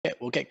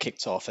we'll get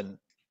kicked off. And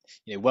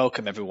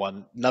welcome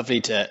everyone. Lovely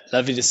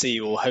to see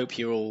you all. Hope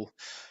you're all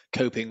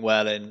coping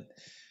well in,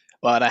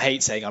 well, and I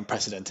hate saying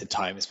unprecedented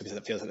times because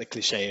it feels like the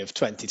cliche of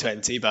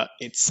 2020, but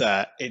it's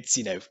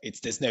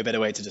there's no better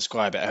way to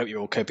describe it. I hope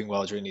you're all coping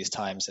well during these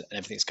times and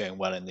everything's going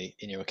well in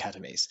your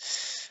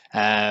academies.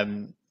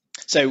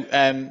 So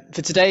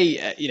for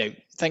today,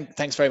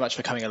 thanks very much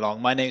for coming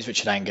along. My name is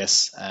Richard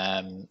Angus,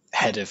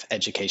 Head of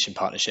Education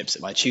Partnerships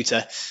at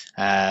MyTutor,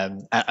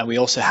 and we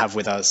also have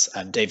with us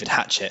David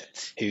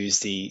Hatchett,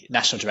 who's the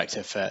National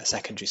Director for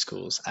Secondary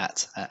Schools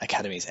at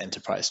Academies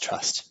Enterprise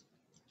Trust.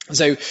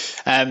 So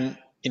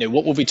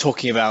what we'll be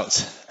talking about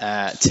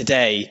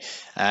today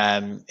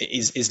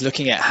is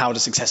looking at how to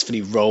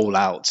successfully roll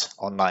out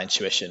online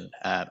tuition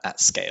at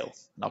scale.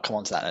 And I'll come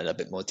on to that in a little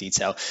bit more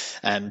detail.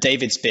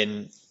 David's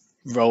been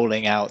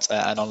rolling out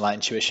an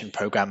online tuition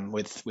program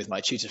with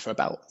MyTutor for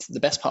about the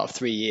best part of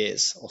 3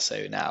 years or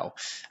so now.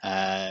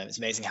 It's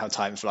amazing how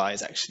time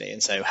flies, actually,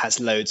 and so has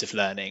loads of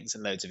learnings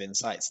and loads of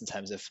insights in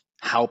terms of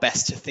how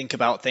best to think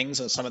about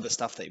things or some of the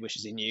stuff that he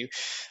wishes he knew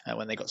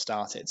when they got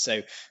started.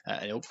 So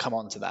he'll come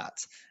on to that.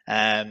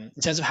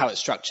 In terms of how it's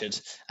structured,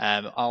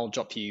 I'll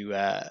drop you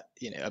a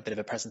bit of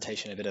a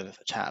presentation, a bit of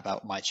a chat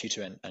about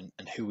MyTutor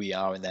and who we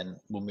are, and then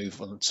we'll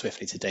move on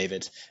swiftly to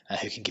David,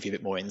 who can give you a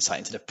bit more insight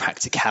into the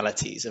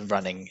practicalities of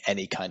running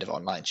any kind of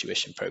online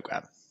tuition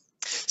program.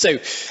 So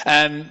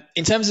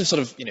in terms of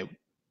sort of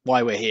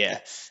why we're here,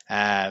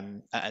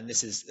 and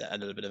this is a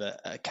little bit of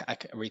a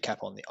recap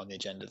on the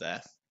agenda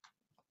there.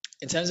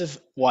 In terms of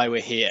why we're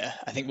here,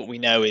 I think what we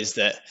know is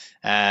that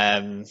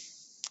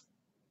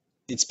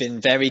it's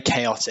been very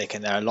chaotic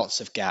and there are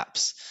lots of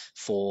gaps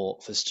for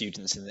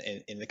students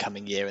in the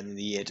coming year and in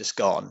the year just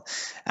gone.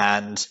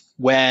 And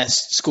where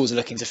schools are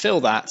looking to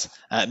fill that,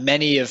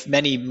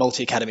 many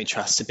multi-academy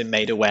trusts have been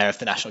made aware of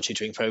the National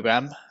Tutoring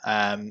Programme.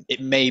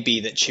 It may be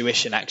that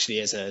tuition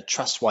actually as a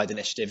trust-wide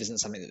initiative isn't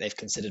something that they've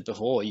considered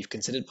before, or you've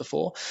considered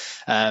before,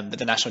 but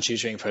the National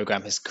Tutoring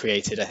Programme has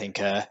created, I think,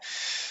 a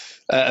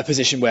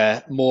position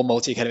where more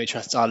multi-academy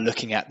trusts are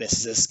looking at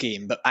this as a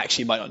scheme, but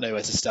actually might not know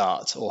where to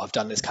start or have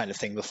done this kind of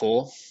thing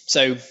before.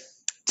 So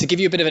to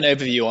give you a bit of an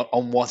overview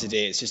on what it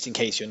is, just in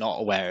case you're not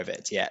aware of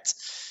it yet,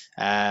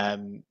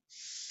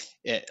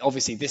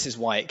 obviously this is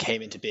why it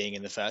came into being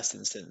in the first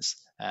instance.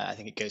 I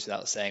think it goes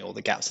without saying all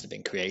the gaps that have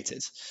been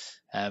created.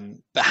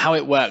 But how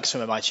it works from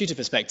a MyTutor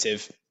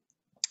perspective,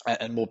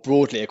 and more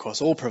broadly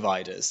across all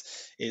providers,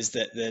 is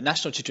that the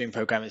National Tutoring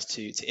Programme is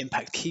to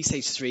impact Key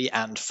Stage 3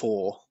 and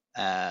 4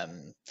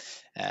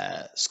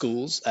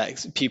 schools,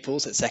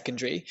 pupils at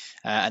secondary,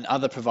 and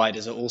other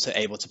providers are also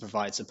able to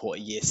provide support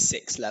at year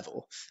 6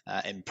 level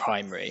in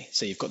primary.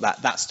 So you've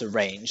got that's the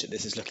range that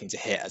this is looking to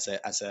hit as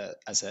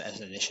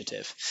an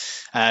initiative.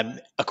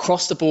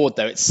 Across the board,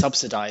 though, it's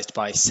subsidised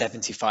by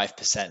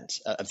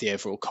 75% of the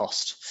overall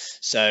cost.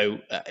 So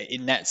it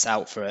nets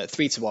out for a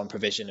 3-to-1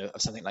 provision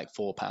of something like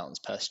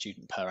 £4 per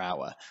student per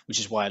hour, which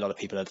is why a lot of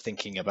people are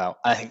thinking about,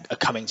 I think, are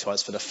coming to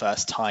us for the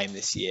first time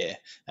this year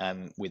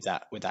with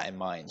that in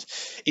mind.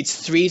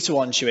 It's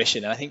 3-to-1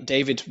 tuition, and I think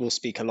David will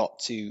speak a lot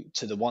to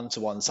the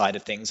 1-to-1 side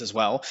of things as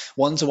well.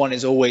 1-to-1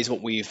 is always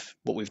what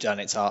we've done.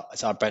 It's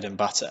our bread and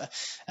butter.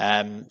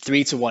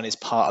 3-to-1 is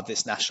part of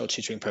this National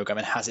Tutoring Programme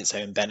and has its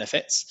own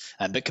benefits,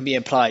 but can be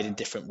applied in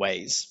different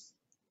ways.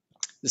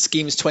 The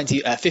scheme's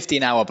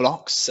 15-hour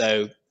blocks,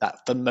 so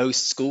that for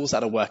most schools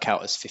that'll work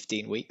out as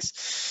 15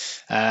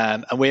 weeks.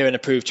 And we're an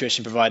approved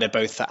tuition provider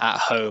both for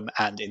at-home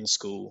and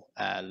in-school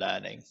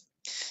learning.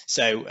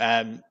 So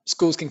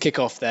schools can kick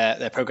off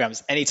their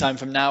programs anytime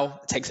from now.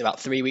 It takes about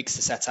 3 weeks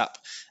to set up.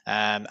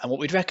 And what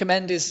we'd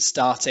recommend is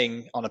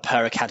starting on a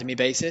per academy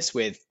basis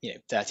with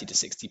 30 to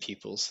 60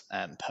 pupils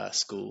per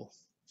school.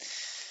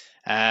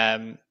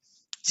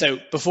 So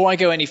before I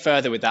go any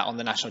further with that on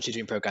the National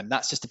Tutoring Programme,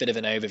 that's just a bit of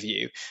an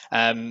overview.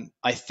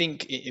 I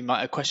think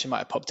a question might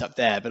have popped up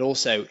there, but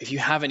also if you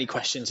have any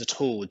questions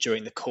at all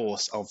during the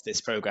course of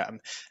this programme,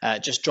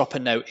 just drop a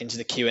note into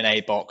the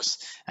Q&A box,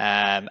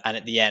 and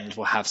at the end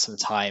we'll have some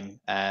time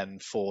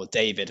for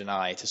David and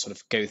I to sort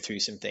of go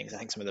through some things. I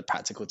think some of the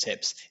practical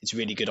tips, it's a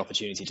really good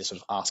opportunity to sort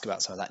of ask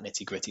about some of that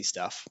nitty-gritty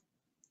stuff.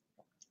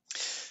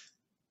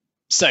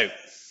 So,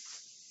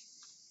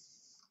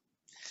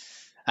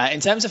 in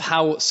terms of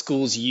how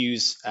schools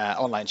use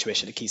online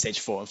tuition at Key Stage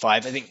 4 and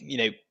 5, I think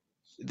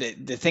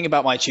the thing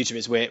about MyTutor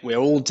is we're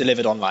all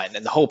delivered online,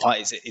 and the whole part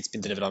is it's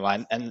been delivered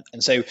online, and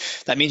so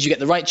that means you get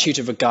the right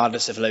tutor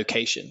regardless of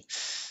location.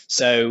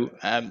 So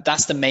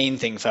that's the main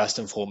thing first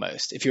and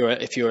foremost. If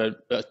you're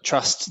a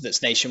trust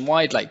that's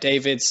nationwide like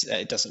David's,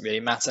 it doesn't really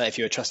matter. If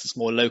you're a trust that's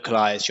more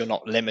localized, you're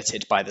not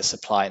limited by the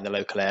supply in the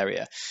local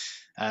area.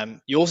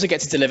 You also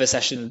get to deliver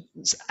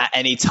sessions at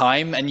any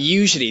time, and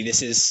usually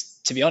this is,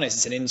 to be honest,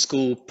 it's an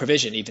in-school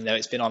provision. Even though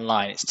it's been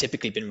online, it's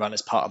typically been run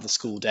as part of the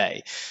school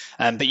day,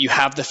 but you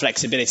have the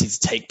flexibility to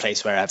take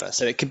place wherever,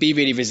 so it can be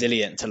really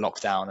resilient to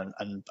lockdown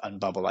and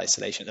bubble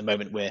isolation. At the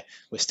moment we're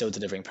still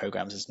delivering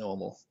programs as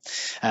normal,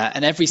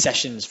 and every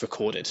session is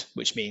recorded,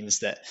 which means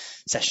that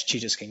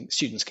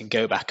students can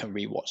go back and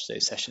re-watch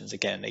those sessions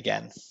again and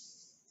again.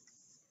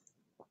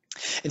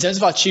 In terms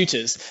of our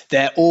tutors,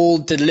 they're all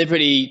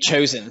deliberately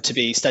chosen to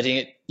be studying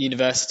at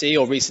university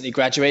or recently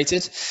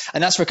graduated,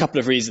 and that's for a couple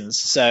of reasons.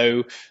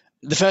 So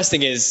the first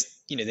thing is,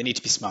 they need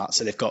to be smart.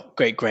 So they've got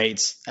great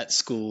grades at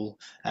school,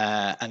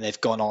 and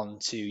they've gone on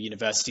to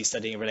university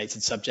studying a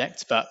related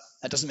subject. But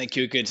that doesn't make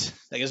you a good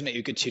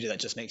tutor. That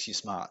just makes you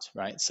smart,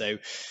 right? So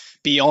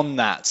beyond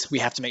that, we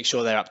have to make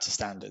sure they're up to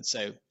standard.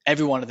 So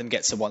every one of them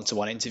gets a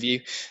one-to-one interview.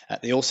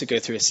 They also go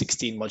through a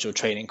 16-module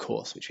training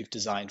course, which we've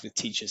designed with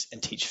teachers and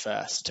Teach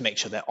First to make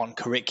sure they're on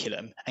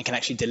curriculum and can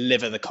actually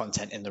deliver the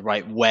content in the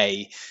right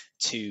way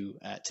to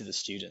the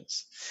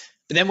students.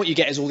 But then what you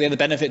get is all the other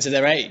benefits of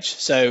their age.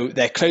 So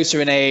they're closer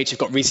in age, they've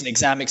got recent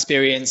exam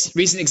experience.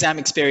 Recent exam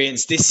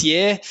experience this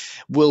year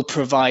will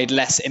provide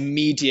less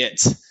immediate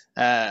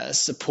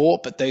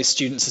support, but those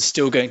students are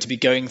still going to be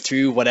going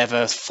through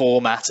whatever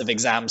format of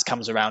exams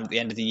comes around at the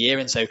end of the year,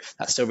 and so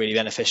that's still really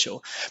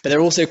beneficial. But they're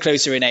also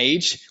closer in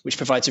age, which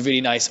provides a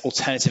really nice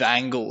alternative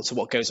angle to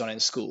what goes on in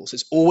school. So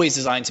it's always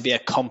designed to be a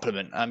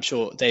complement. I'm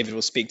sure David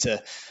will speak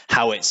to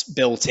how it's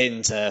built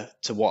into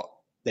what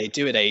they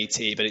do at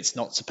AET, but it's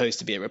not supposed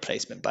to be a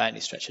replacement by any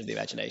stretch of the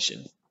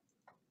imagination.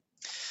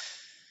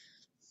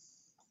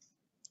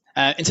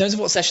 In terms of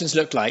what sessions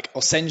look like,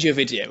 I'll send you a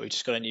video. We've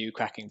just got a new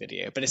cracking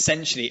video, but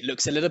essentially it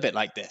looks a little bit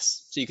like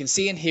this. So you can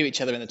see and hear each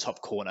other in the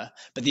top corner,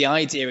 but the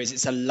idea is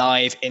it's a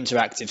live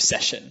interactive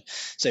session.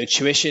 So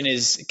tuition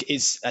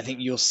is I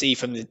think you'll see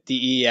from the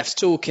EEF's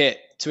toolkit,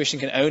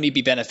 tuition can only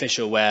be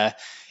beneficial where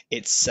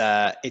it's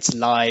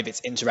live,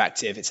 it's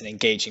interactive, it's an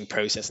engaging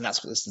process, and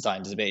that's what it's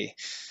designed to be.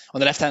 On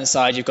the left-hand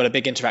side, you've got a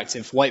big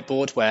interactive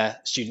whiteboard where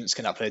students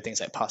can upload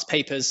things like past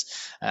papers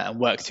and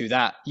work through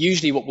that.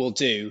 Usually what we'll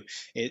do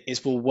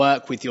is we'll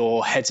work with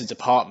your heads of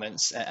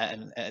departments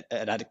at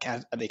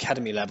the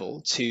academy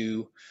level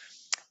to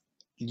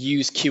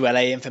use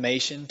QLA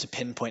information to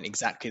pinpoint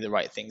exactly the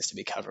right things to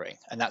be covering.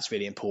 And that's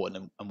really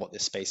important and what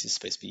this space is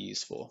supposed to be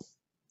used for.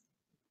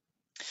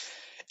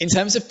 In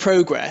terms of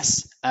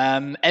progress,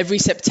 every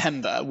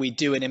September we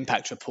do an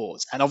impact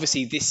report, and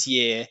obviously this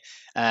year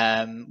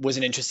was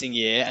an interesting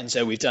year, and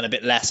so we've done a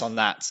bit less on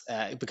that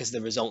because the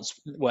results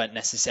weren't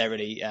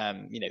necessarily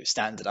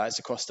standardized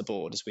across the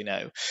board, as we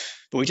know.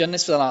 But we've done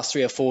this for the last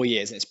 3 or 4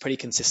 years, and it's pretty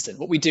consistent.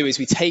 What we do is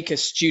we take a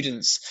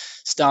student's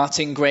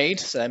starting grade,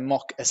 so their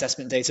mock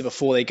assessment data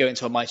before they go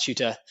into a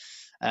MyTutor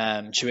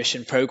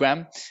tuition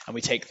program, and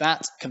we take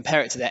that,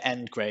 compare it to their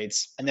end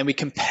grades, and then we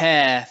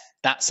compare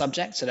that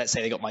subject. So let's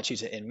say they got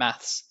MyTutor in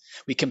maths.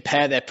 We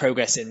compare their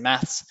progress in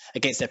maths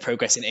against their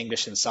progress in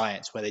English and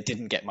science, where they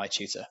didn't get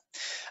MyTutor.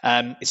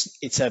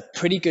 It's a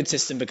pretty good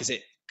system because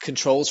it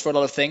controls for a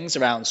lot of things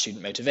around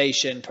student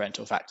motivation,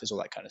 parental factors, all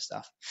that kind of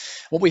stuff.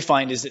 What we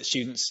find is that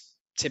students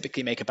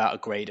typically make about a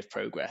grade of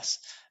progress,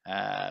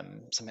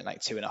 something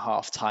like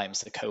 2.5 times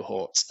the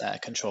cohort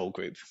control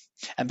group.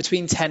 And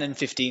between 10 and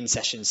 15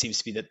 sessions seems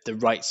to be the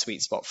right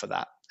sweet spot for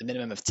that. The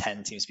minimum of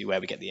 10 seems to be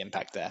where we get the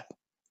impact there.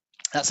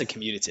 That's a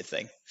cumulative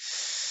thing.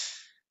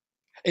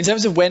 In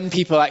terms of when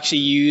people actually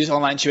use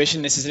online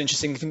tuition, this is an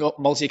interesting thing about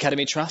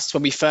multi-academy trusts.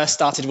 When we first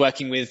started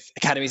working with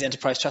Academies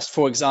Enterprise Trust,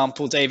 for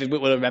example, David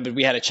will remember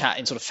we had a chat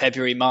in sort of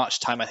February, March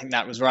time. I think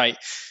that was right.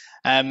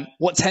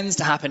 What tends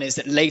to happen is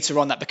that later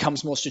on that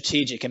becomes more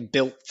strategic and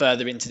built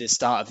further into the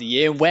start of the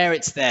year. Where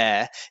it's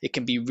there, it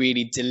can be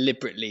really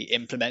deliberately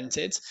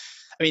implemented.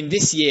 I mean,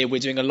 this year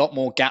we're doing a lot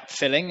more gap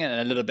filling and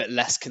a little bit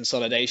less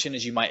consolidation,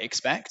 as you might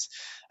expect.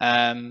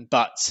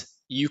 But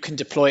you can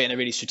deploy it in a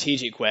really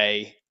strategic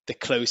way the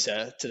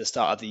closer to the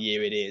start of the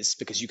year it is,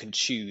 because you can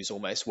choose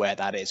almost where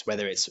that is,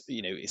 whether it's,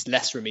 it's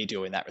less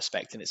remedial in that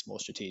respect and it's more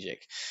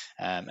strategic.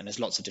 And there's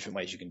lots of different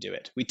ways you can do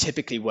it. We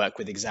typically work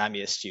with exam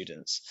year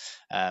students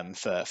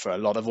for a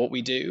lot of what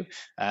we do,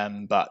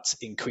 but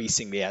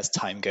increasingly as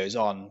time goes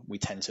on, we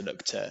tend to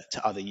look to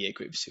other year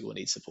groups who will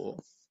need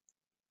support.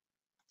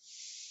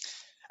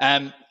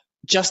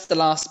 Just the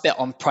last bit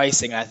on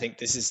pricing, I think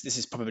this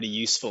is probably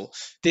useful.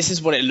 This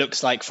is what it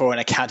looks like for an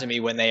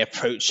academy when they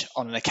approach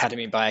on an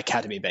academy by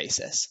academy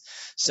basis.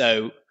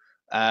 So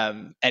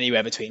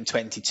anywhere between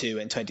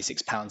 £22 and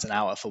 £26 an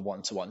hour for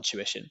one-to-one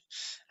tuition.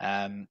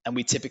 And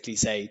we typically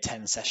say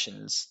 10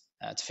 sessions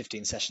to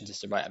 15 sessions is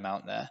the right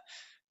amount there.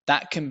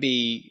 That can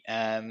be,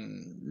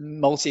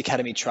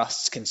 multi-academy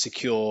trusts can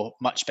secure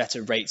much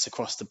better rates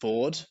across the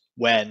board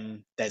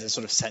when there's a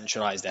sort of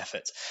centralized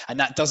effort. And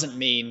that doesn't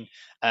mean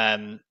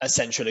a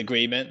central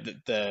agreement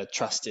that the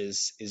trust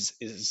is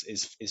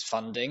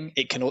funding.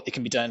 It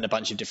can be done in a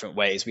bunch of different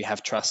ways. We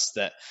have trusts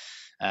that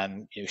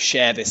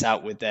share this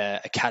out with their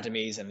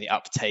academies, and the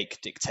uptake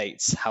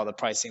dictates how the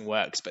pricing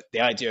works. But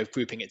the idea of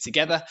grouping it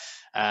together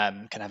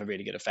can have a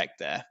really good effect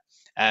there.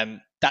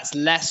 That's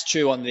less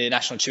true on the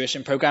national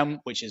tuition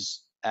program, which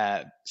is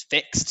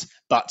fixed,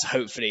 but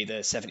hopefully the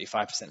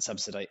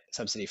 75%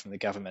 subsidy from the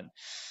government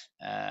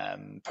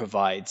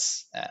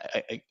provides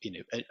a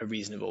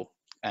reasonable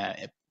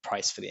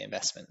price for the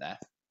investment there.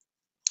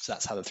 So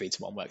that's how the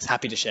 3-to-1 works.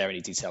 Happy to share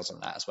any details on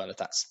that as well if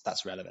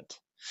that's relevant.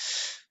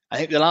 I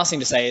think the last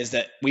thing to say is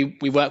that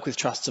we work with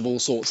trusts of all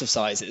sorts of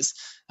sizes,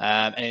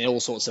 and in all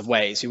sorts of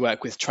ways. We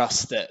work with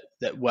trusts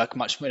that work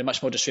in a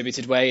much more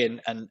distributed way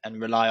and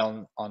rely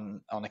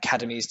on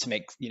academies to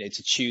make,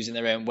 to choose in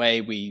their own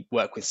way. We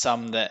work with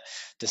some that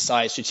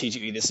decide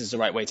strategically this is the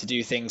right way to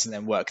do things and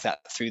then work that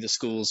through the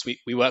schools.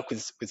 We work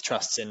with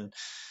trusts in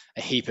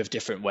a heap of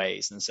different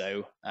ways, and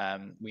so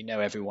we know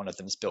every one of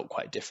them is built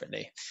quite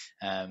differently.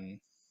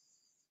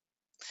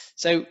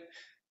 So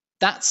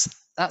that's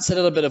a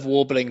little bit of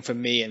warbling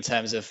from me in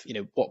terms of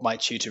what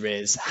MyTutor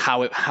is,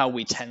 how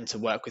we tend to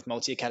work with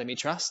multi-academy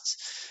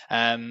trusts.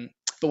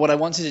 But what I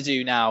wanted to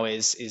do now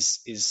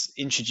is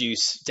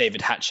introduce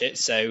David Hatchett.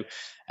 So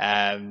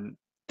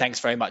thanks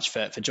very much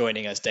for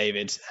joining us,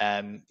 David.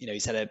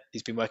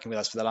 He's been working with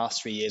us for the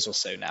last 3 years or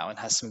so now, and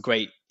has some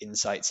great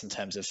insights in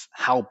terms of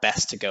how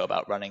best to go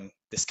about running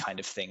this kind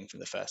of thing from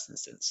the first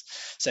instance.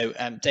 So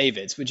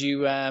David, would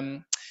you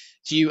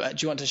do you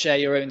want to share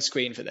your own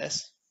screen for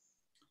this?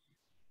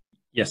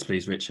 Yes,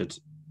 please, Richard.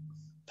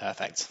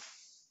 Perfect.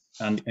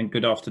 And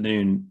good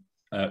afternoon,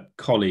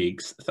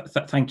 colleagues.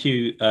 Thank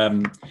you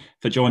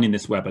for joining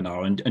this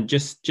webinar. And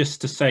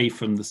just to say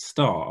from the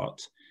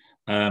start,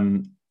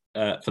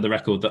 for the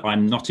record, that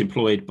I'm not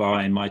employed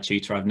by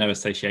MyTutor. I have no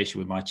association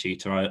with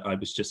MyTutor. I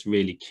was just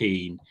really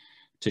keen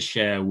to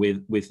share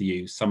with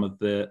you some of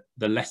the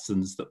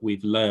lessons that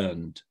we've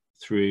learned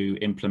through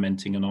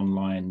implementing an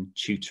online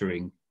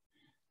tutoring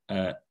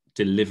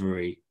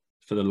delivery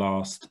for the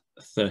last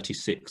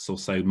 36 or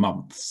so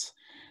months,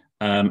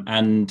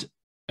 and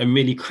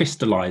really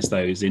crystallize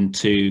those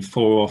into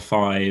 4 or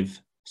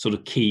 5 sort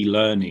of key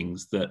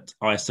learnings that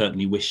I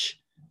certainly wish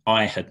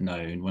I had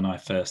known when I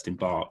first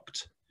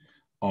embarked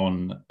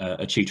on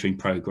a tutoring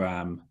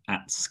program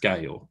at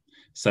scale.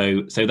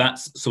 So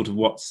that's sort of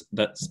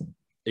that's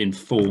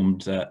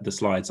informed the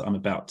slides that I'm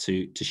about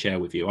to share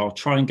with you. I'll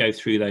try and go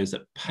through those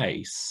at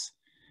pace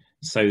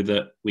so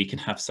that we can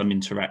have some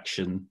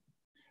interaction.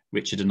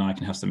 Richard and I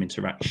can have some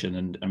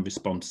interaction and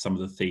respond to some of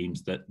the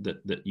themes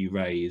that you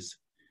raise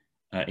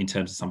in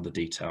terms of some of the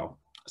detail.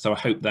 So I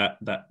hope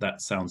that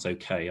sounds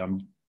okay.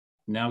 I'm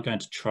now going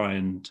to try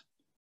and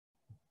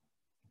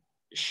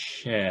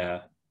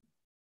share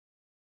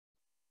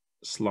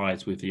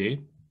slides with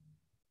you.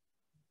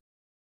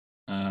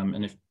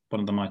 And if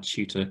one of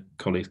MyTutor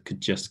colleagues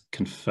could just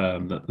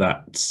confirm that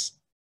that's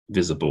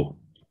visible.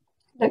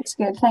 Looks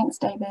good. Thanks,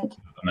 David.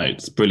 No,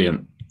 it's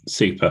brilliant.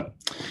 Super.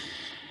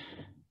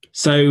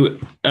 So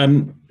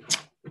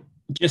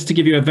just to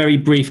give you a very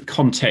brief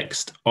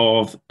context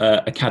of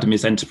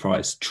Academies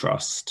Enterprise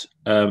Trust.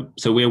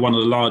 So we're one of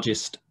the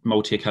largest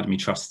multi-academy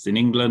trusts in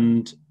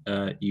England.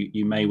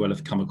 You may well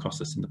have come across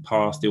us in the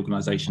past. The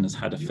organisation has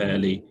had a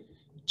fairly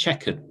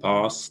checkered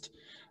past,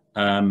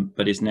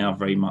 but is now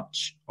very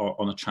much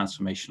on a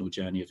transformational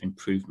journey of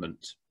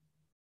improvement.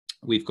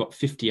 We've got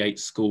 58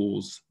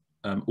 schools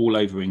all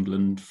over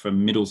England,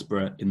 from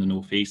Middlesbrough in the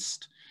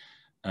northeast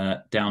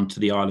down to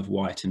the Isle of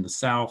Wight in the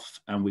south,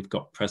 and we've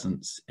got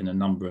presence in a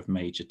number of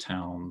major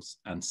towns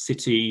and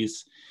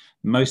cities.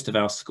 Most of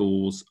our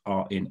schools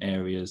are in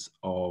areas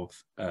of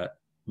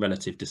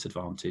relative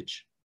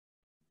disadvantage.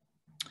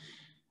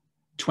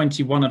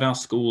 21 of our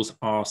schools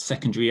are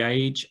secondary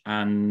age,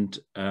 and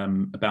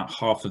about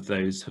half of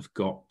those have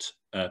got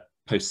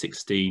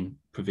post-16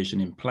 provision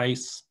in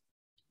place.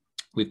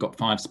 We've got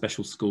 5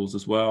 special schools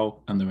as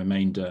well, and the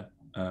remainder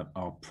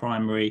are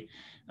primary.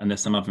 And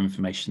there's some other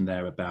information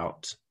there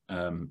about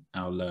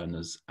our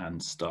learners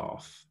and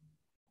staff.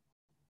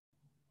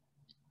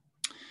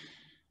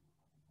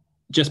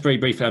 Just very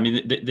briefly, I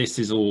mean, this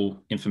is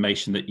all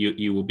information that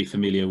you will be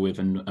familiar with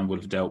and will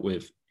have dealt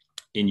with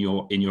in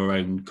your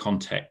own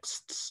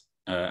contexts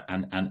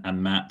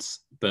and MATs.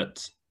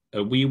 But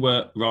we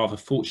were rather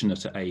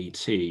fortunate at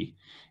AET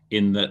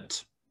in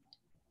that,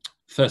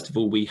 first of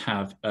all, we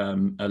have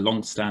a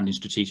long-standing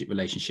strategic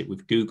relationship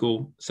with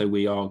Google. So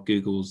we are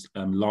Google's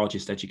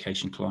largest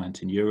education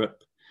client in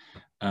Europe,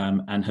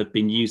 and have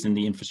been using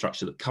the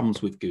infrastructure that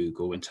comes with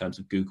Google in terms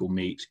of Google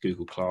Meet,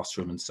 Google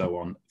Classroom, and so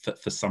on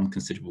for some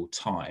considerable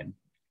time.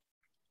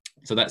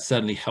 So that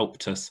certainly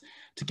helped us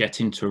to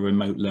get into a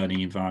remote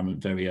learning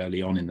environment very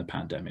early on in the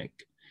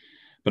pandemic.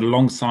 But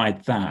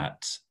alongside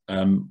that,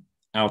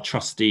 our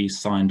trustees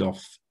signed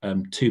off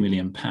 £2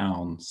 million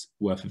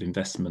worth of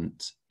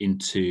investment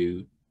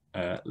into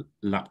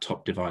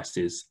laptop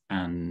devices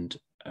and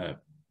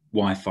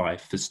Wi-Fi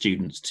for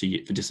students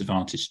for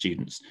disadvantaged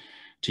students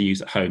to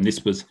use at home.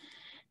 This was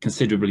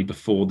considerably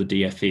before the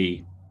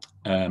DFE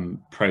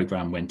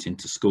program went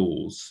into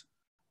schools,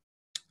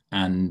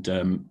 and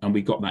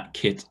we got that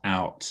kit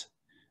out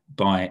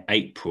by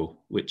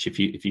April, which if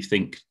you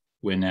think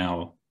we're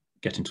now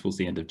getting towards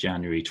the end of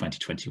January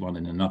 2021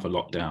 in another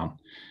lockdown,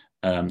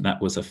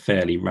 that was a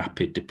fairly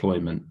rapid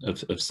deployment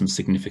of some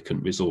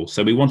significant resource.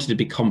 So we wanted to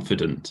be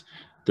confident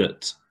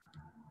that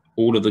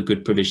all of the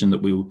good provision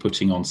that we were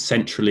putting on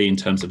centrally in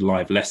terms of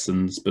live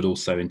lessons, but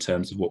also in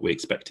terms of what we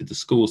expected the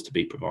schools to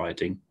be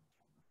providing,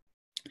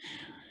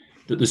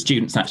 that the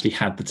students actually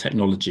had the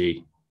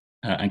technology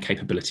and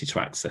capability to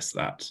access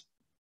that.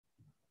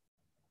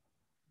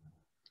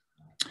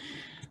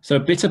 So a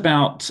bit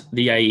about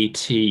the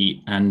AET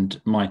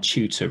and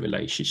MyTutor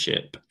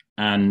relationship.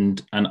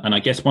 And I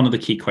guess one of the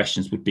key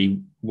questions would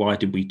be, why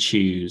did we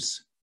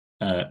choose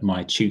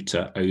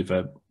MyTutor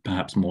over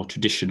perhaps more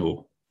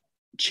traditional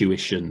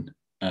tuition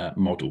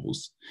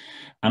models?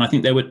 And I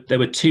think there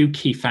were two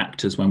key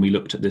factors when we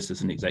looked at this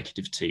as an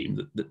executive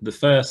team. The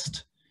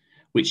first,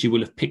 which you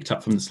will have picked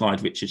up from the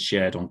slide Richard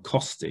shared on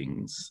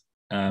costings,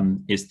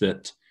 is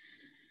that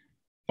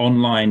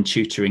online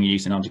tutoring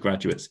using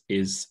undergraduates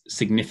is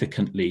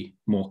significantly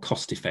more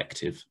cost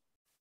effective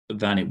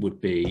than it would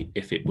be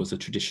if it was a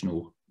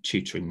traditional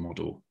tutoring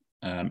model.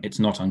 It's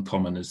not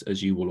uncommon,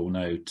 as you will all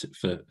know,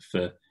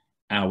 for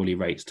hourly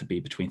rates to be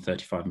between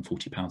 £35 and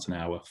 £40 an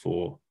hour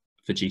for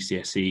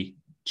GCSE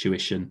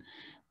tuition,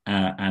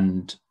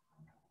 and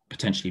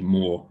potentially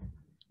more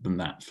than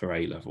that for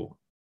A-level.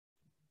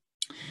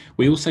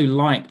 We also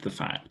liked the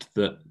fact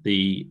that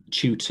the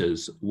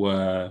tutors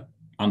were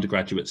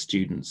undergraduate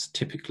students,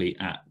 typically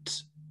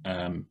at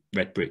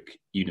red brick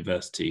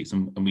universities,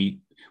 and we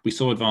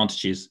saw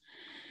advantages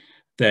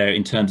there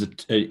in terms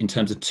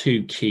of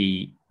two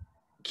key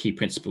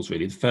principles,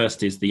 really. The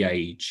first is the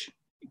age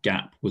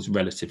gap was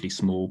relatively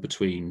small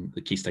between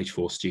the Key Stage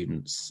 4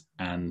 students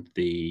and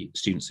the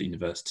students at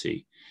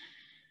university,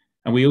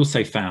 and we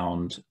also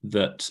found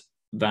that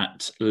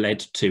led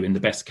to, in the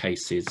best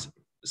cases,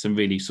 some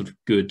really sort of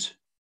good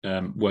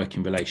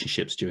working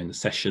relationships during the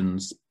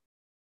sessions.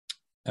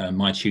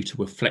 MyTutor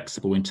were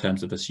flexible in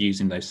terms of us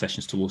using those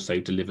sessions to also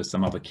deliver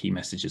some other key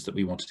messages that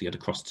we wanted to get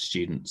across to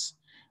students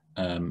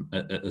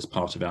as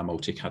part of our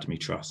multi-academy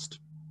trust.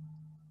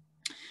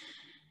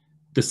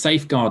 The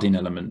safeguarding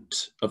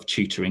element of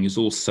tutoring is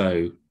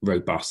also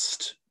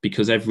robust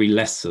because every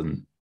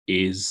lesson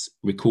is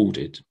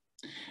recorded,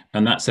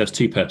 and that serves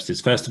two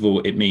purposes. First of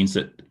all, it means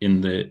that in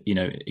the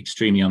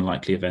extremely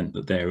unlikely event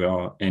that there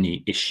are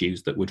any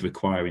issues that would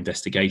require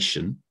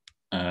investigation,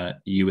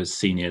 you as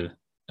senior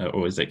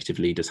or executive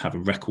leaders have a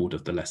record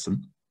of the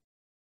lesson.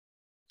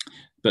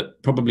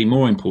 But probably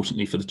more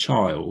importantly for the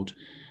child,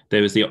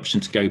 there is the option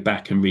to go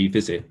back and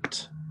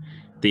revisit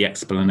the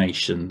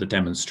explanation, the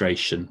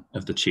demonstration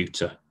of the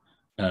tutor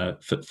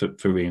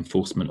for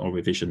reinforcement or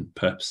revision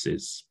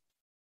purposes.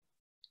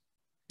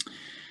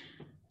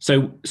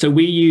 So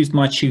we used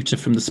MyTutor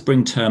from the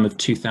spring term of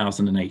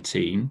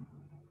 2018.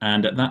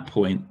 And at that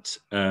point,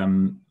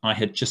 I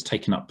had just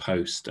taken up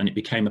post, and it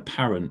became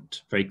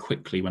apparent very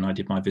quickly when I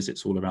did my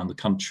visits all around the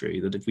country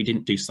that if we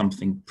didn't do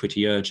something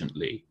pretty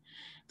urgently,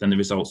 then the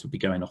results would be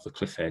going off a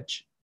cliff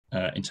edge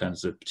in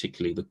terms of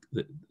particularly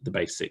the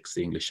basics,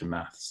 the English and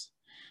maths.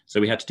 So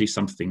we had to do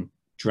something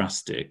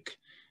drastic.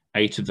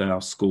 8 of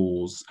our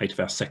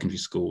secondary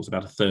schools,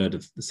 about a third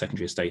of the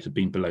secondary estate had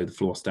been below the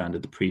floor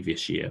standard the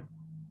previous year.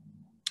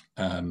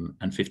 And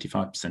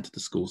 55% of the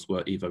schools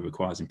were either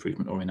requires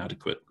improvement or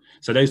inadequate.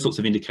 So those sorts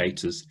of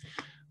indicators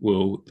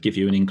will give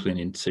you an inkling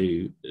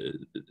into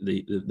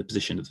the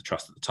position of the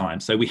trust at the time.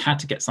 So we had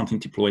to get something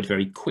deployed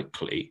very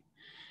quickly,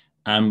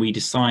 and we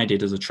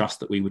decided as a trust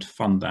that we would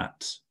fund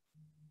that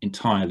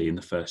entirely in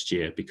the first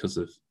year because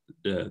of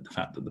the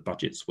fact that the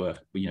budgets were,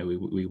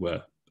 we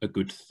were a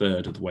good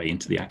third of the way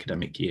into the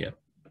academic year.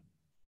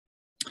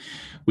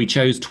 We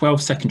chose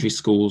 12 secondary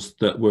schools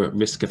that were at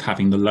risk of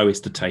having the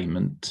lowest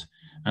attainment.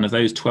 And of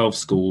those 12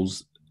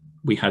 schools,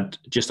 we had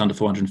just under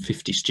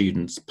 450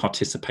 students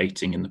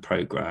participating in the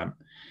programme,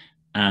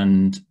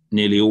 and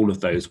nearly all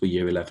of those were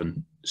Year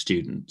 11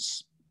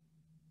 students.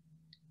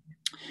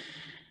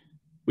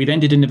 We then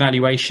did an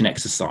evaluation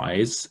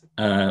exercise,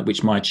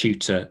 which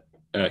MyTutor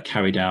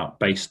carried out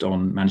based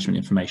on management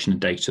information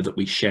and data that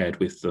we shared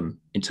with them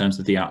in terms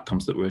of the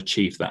outcomes that were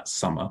achieved that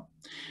summer.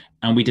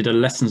 And we did a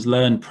lessons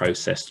learned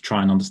process to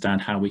try and understand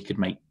how we could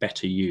make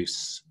better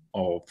use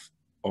of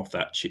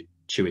that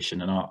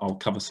tuition, and I'll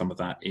cover some of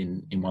that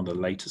in one of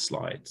the later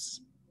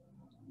slides.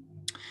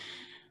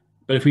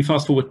 But if we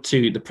fast forward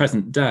to the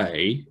present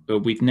day,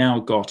 we've now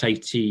got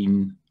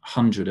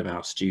 1,800 of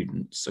our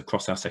students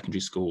across our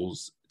secondary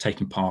schools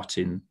taking part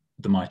in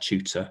the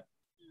MyTutor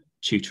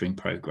tutoring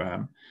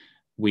programme.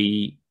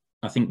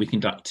 I think we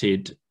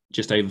conducted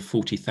just over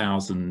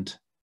 40,000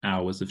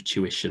 hours of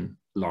tuition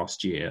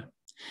last year.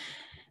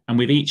 And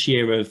with each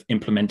year of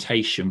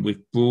implementation,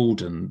 we've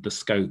broadened the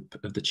scope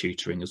of the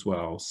tutoring as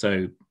well.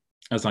 So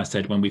as I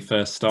said, when we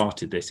first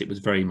started this, it was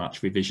very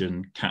much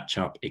revision, catch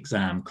up,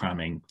 exam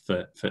cramming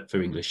for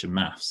English and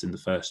maths in the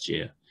first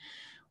year.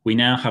 We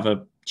now have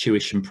a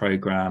tuition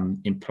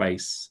programme in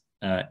place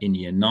in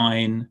Year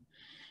 9.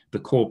 The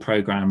core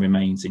programme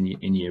remains in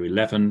Year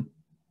 11.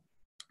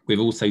 We've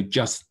also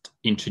just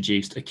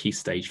introduced a Key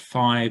Stage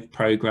 5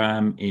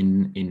 programme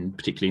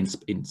particularly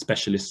in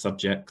specialist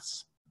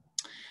subjects.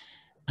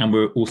 And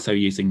we're also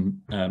using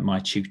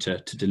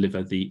MyTutor to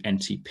deliver the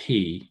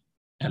NTP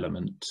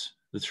element,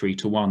 the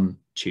 3-to-1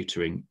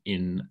 tutoring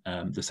in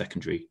the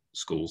secondary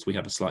schools. We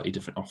have a slightly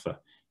different offer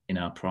in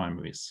our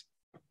primaries.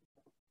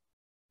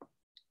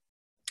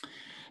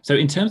 So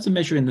in terms of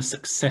measuring the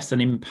success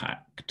and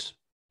impact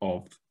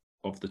of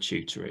the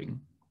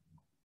tutoring,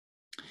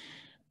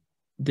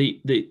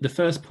 the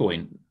first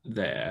point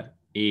there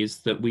is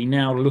that we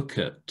now look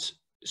at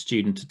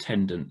student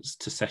attendance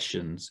to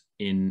sessions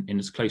in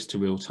as close to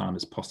real time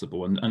as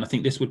possible. And I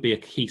think this would be a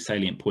key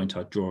salient point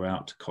I'd draw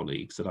out to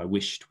colleagues that I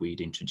wished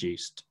we'd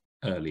introduced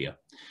earlier.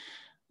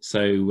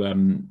 So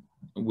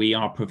we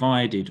are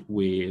provided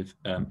with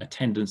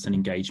attendance and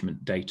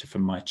engagement data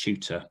from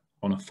MyTutor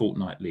on a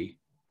fortnightly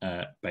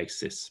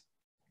basis.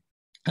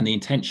 And the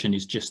intention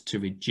is just to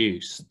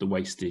reduce the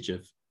wastage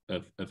of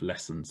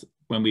lessons.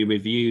 When we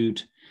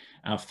reviewed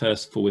our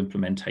first full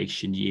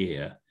implementation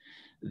year,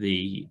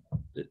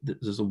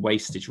 there's a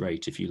wastage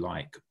rate, if you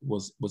like,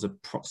 was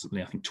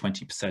approximately, I think,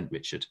 20%,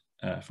 Richard,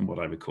 from what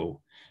I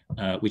recall,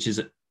 which is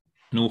an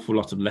awful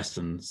lot of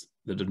lessons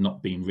that have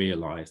not been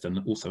realised, and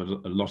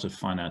also a lot of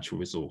financial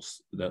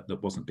resource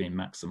that wasn't being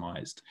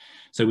maximised.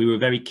 So we were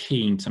very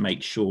keen to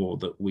make sure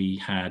that we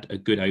had a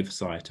good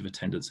oversight of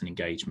attendance and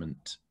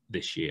engagement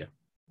this year.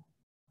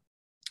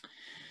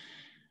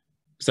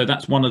 So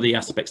that's one of the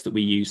aspects that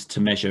we use to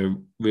measure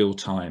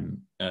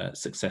real-time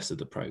success of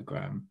the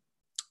programme.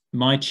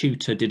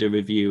 MyTutor did a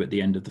review at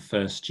the end of the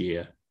first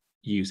year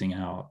using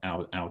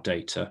our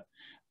data,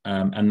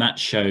 and that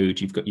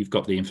showed, you've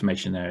got the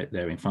information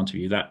there in front of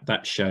you,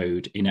 that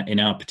showed in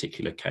our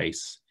particular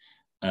case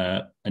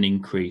an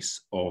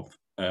increase of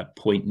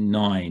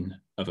 0.9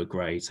 of a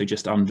grade, so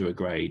just under a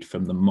grade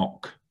from the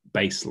mock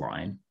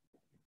baseline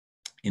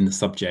in the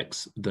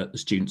subjects that the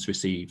students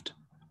received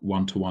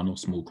one-to-one or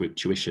small group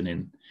tuition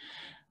in,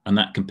 and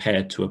that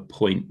compared to a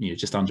point,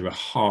 just under a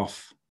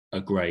half a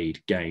grade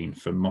gain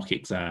from mock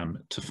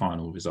exam to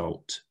final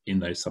result in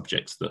those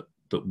subjects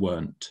that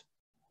weren't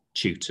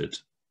tutored.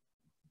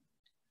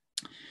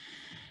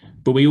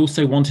 But we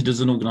also wanted, as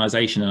an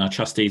organisation, and our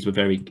trustees were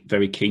very,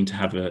 very keen to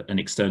have an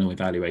external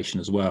evaluation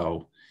as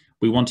well.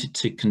 We wanted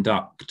to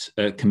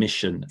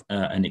commission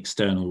an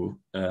external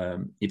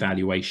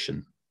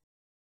evaluation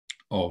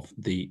of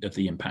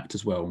the impact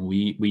as well. And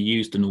we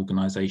used an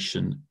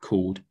organisation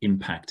called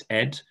Impact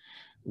Ed,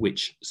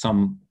 which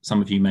some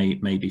of you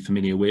may be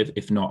familiar with.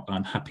 If not,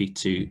 I'm happy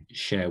to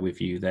share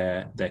with you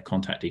their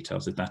contact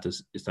details if that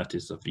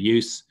is of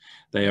use.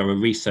 They are a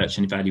research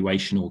and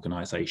evaluation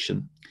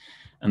organisation,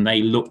 and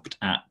they looked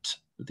at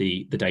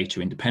the data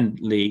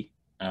independently.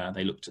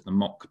 They looked at the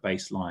mock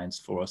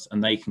baselines for us,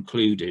 and they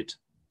concluded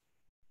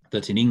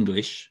that in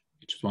English,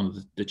 which was one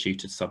of the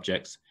tutored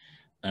subjects,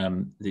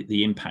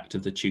 the impact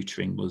of the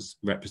tutoring was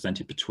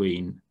represented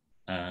between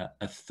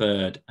a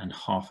third and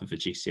half of a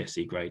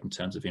GCSE grade in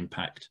terms of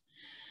impact,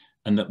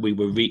 and that we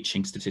were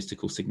reaching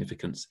statistical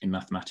significance in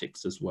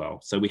mathematics as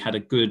well. So we had a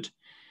good,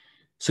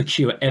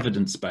 secure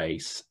evidence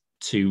base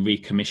to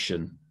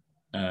recommission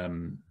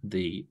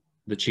the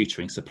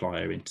tutoring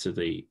supplier into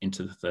the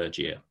third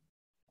year.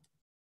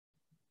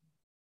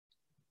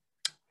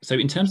 So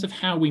in terms of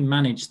how we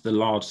managed the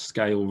large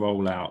scale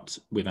rollout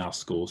with our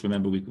schools,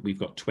 remember we've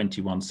got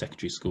 21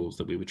 secondary schools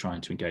that we were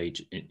trying to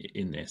engage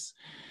in this.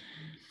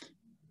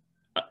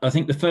 I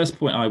think the first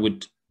point I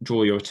would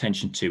draw your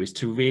attention to is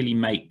to really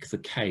make the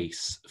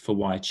case for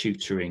why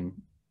tutoring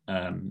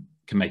can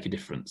make a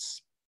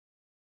difference.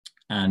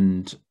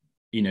 And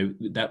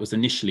that was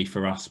initially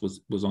for us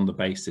was on the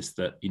basis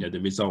that the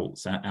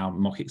results, our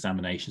mock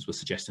examinations were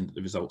suggesting that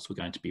the results were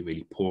going to be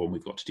really poor, and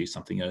we've got to do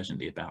something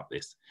urgently about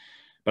this.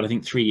 But I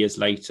think 3 years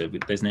later,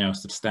 there's now a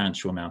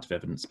substantial amount of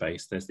evidence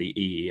base. There's the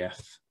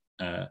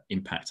EEF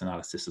impact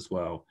analysis as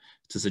well,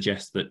 to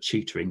suggest that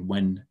tutoring,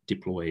 when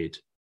deployed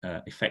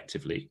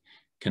effectively,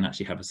 can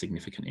actually have a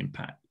significant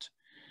impact.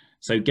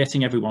 So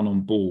getting everyone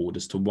on board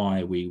as to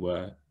why we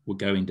were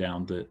going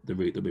down the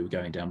route that we were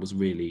going down was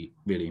really,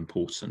 really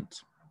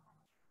important.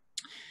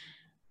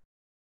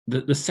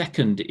 The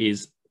second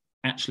is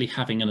actually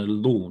having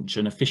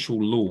an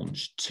official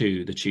launch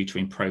to the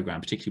tutoring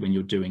program, particularly when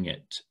you're doing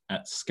it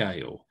at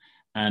scale.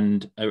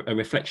 And a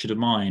reflection of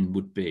mine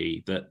would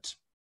be that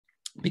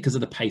because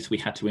of the pace we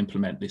had to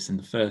implement this in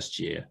the first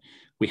year,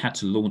 we had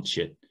to launch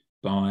it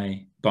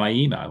by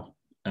email.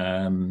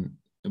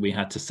 We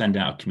had to send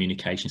out a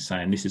communication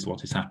saying, this is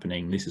what is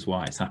happening, this is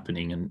why it's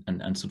happening,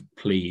 and sort of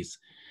please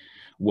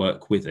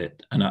work with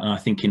it. And I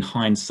think in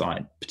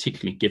hindsight,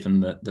 particularly given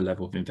the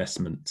level of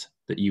investment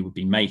that you would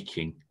be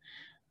making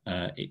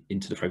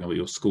into the program, that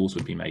your schools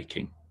would be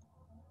making,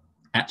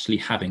 actually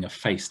having a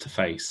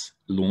face-to-face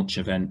launch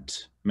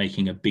event,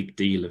 making a big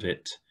deal of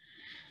it,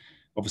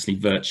 obviously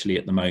virtually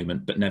at the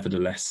moment, but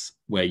nevertheless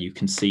where you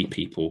can see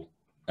people,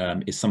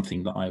 is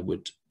something that I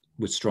would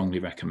strongly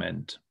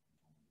recommend.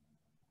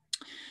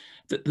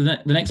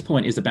 The next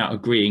point is about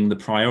agreeing the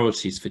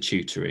priorities for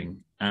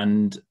tutoring,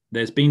 and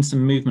there's been some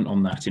movement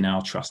on that in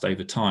our trust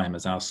over time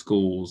as our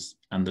schools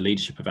and the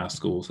leadership of our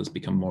schools has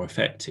become more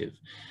effective.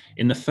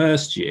 In the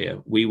first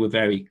year, we were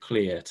very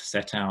clear to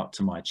set out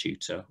to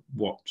MyTutor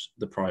what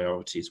the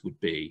priorities would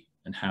be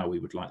and how we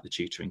would like the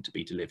tutoring to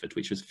be delivered,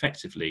 which was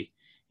effectively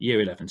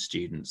year 11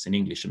 students in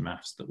English and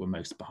maths that were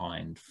most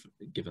behind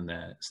given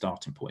their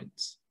starting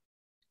points.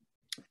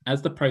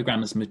 As the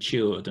programme has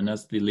matured and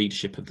as the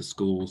leadership of the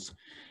schools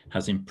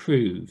has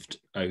improved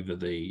over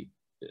the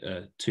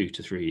 2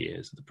 to 3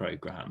 years of the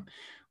programme,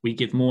 we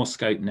give more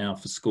scope now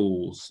for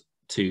schools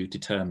to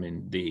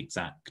determine the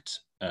exact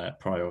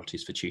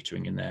priorities for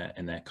tutoring in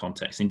their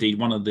context. Indeed,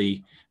 one of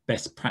the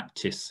best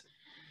practice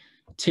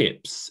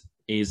tips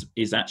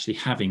is actually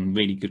having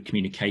really good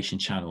communication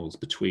channels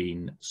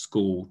between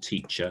school,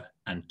 teacher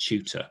and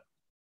tutor,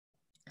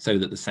 so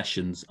that the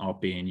sessions are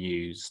being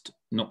used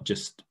not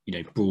just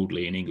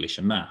broadly in English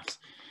and maths,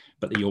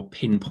 but that you're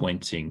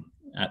pinpointing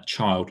at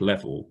child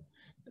level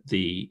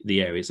the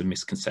areas of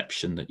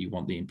misconception that you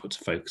want the input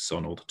to focus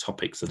on, or the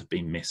topics that have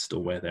been missed,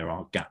 or where there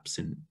are gaps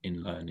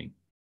in learning.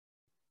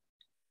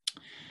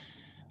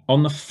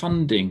 On the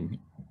funding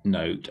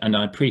note, and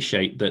I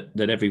appreciate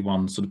that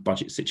everyone's sort of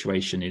budget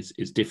situation is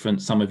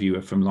different. Some of you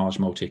are from large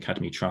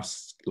multi-academy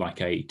trusts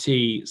like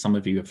AET, some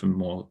of you are from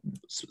more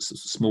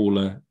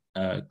smaller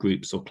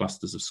groups or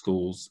clusters of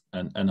schools,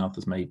 and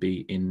others may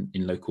be in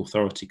local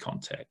authority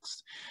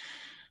context.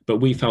 But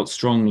we felt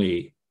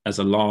strongly as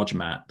a large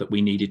MAT that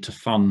we needed to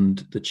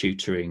fund the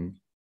tutoring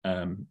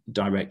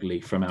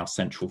directly from our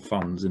central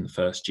funds in the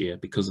first year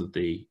because of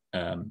the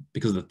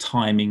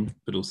timing,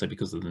 but also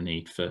because of the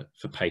need for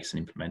pace and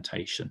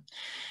implementation.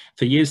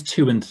 For years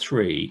 2 and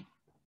 3,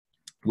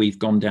 we've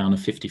gone down a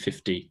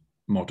 50-50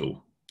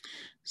 model.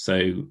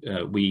 So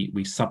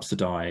we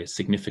subsidise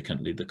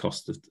significantly the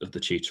cost of the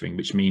tutoring,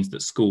 which means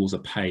that schools are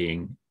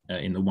paying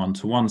in the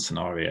one-to-one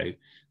scenario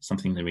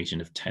something in the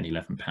region of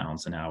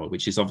 £10–11 an hour,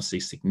 which is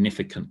obviously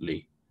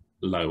significantly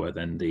lower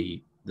than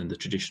the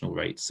traditional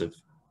rates of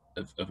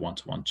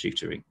one-to-one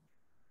tutoring.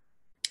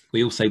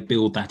 We also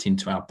build that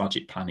into our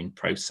budget planning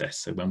process.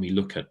 So when we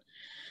look at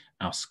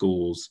our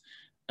schools'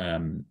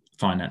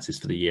 finances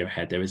for the year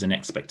ahead, there is an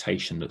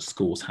expectation that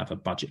schools have a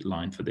budget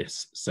line for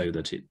this, so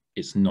that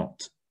it's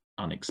not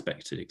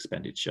unexpected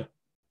expenditure.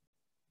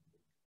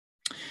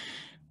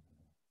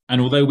 And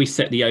although we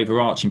set the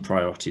overarching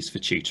priorities for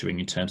tutoring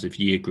in terms of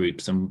year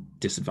groups and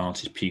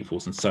disadvantaged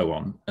pupils and so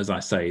on, as I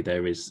say,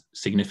 there is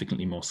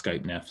significantly more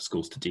scope now for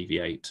schools to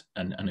deviate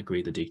and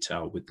agree the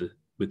detail with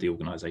the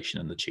organisation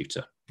and the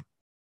tutor.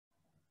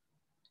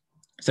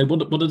 So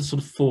what are the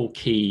sort of 4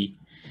 key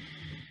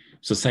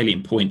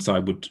salient points I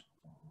would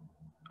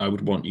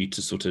want you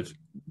to sort of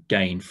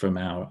gain from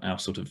our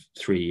sort of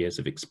 3 years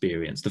of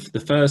experience? The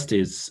first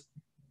is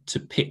to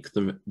pick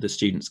the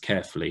students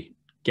carefully.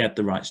 Get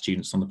the right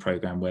students on the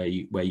programme where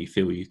you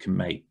feel you can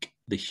make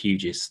the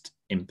hugest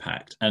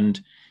impact. And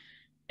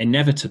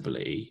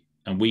inevitably,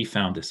 and we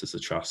found this as a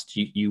trust,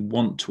 you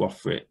want to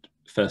offer it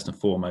first and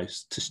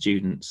foremost to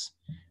students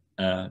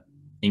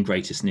in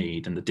greatest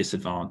need and the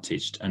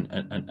disadvantaged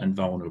and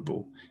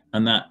vulnerable.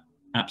 And that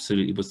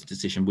absolutely was the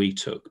decision we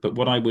took. But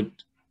what I would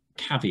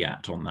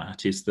caveat on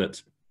that is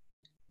that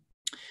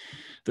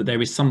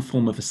there is some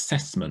form of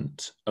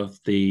assessment of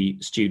the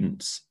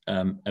students'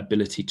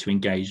 ability to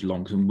engage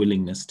and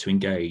willingness to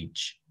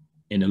engage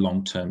in a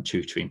long-term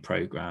tutoring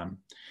program,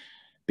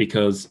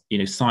 because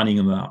signing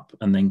them up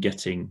and then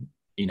getting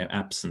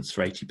absence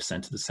for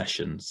 80% of the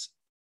sessions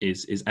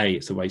is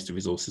it's a waste of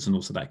resources, and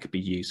also that could be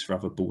used for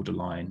other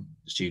borderline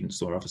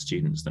students or other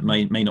students that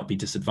may not be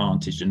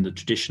disadvantaged in the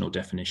traditional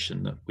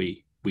definition that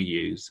we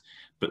use,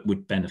 but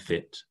would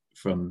benefit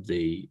from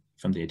the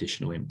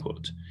additional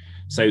input.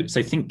 So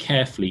think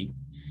carefully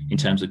in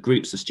terms of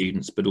groups of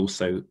students, but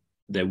also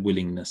their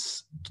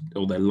willingness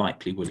or their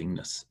likely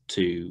willingness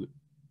to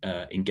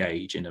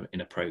engage in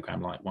a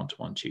program like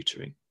one-to-one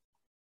tutoring.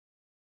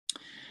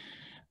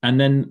 And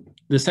then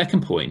the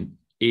second point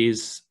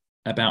is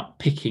about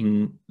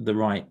picking the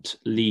right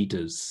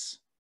leaders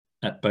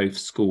at both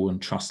school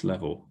and trust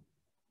level.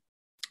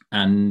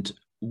 And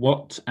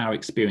what our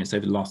experience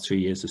over the last 3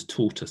 years has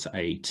taught us at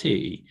AET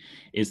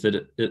is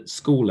that at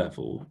school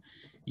level,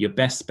 your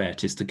best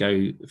bet is to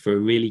go for a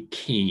really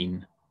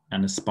keen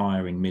and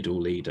aspiring middle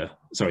leader,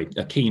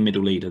 a keen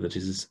middle leader that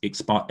is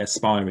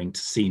aspiring to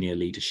senior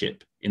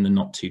leadership in the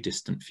not too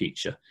distant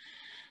future.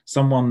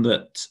 Someone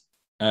that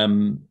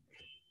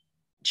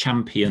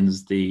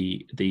champions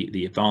the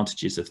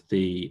advantages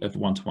of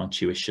one-to-one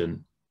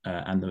tuition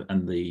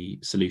and the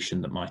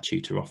solution that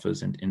MyTutor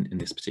offers in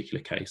this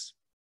particular case.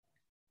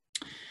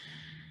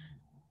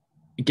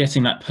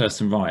 Getting that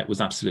person right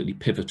was absolutely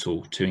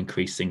pivotal to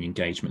increasing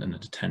engagement and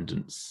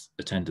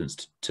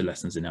attendance to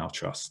lessons in our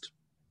trust.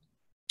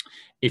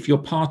 If you're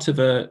part of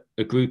a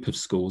group of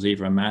schools,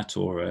 either a MAT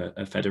or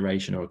a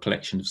federation or a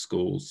collection of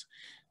schools,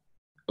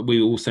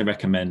 we also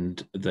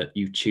recommend that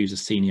you choose a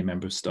senior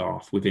member of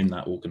staff within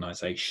that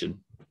organisation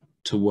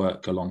to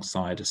work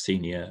alongside a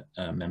senior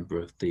member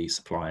of the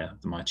supplier,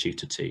 the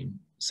MyTutor team.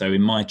 So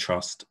in my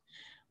trust,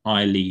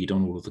 I lead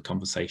on all of the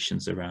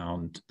conversations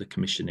around the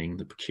commissioning,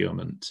 the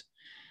procurement,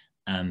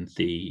 and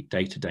the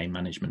day-to-day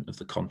management of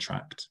the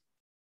contract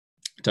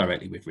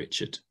directly with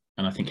Richard.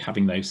 And I think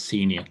having those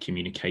senior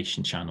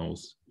communication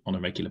channels on a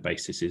regular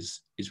basis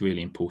is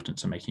really important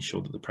to making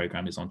sure that the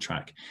programme is on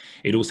track.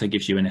 It also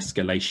gives you an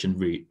escalation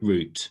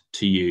route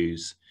to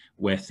use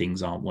where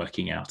things aren't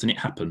working out. And it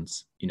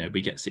happens,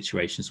 we get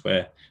situations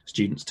where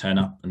students turn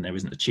up and there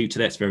isn't a tutor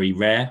there. It's very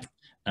rare,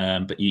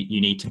 but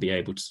you need to be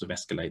able to sort of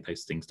escalate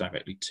those things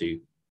directly to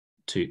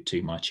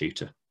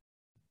MyTutor.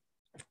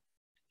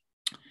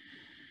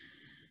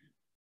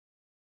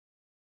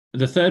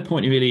 the third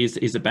point really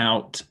is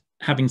about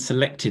having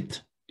selected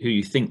who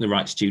you think the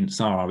right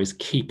students are, is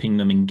keeping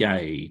them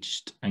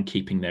engaged and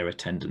keeping their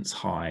attendance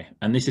high.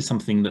 And this is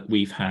something that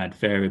we've had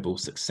variable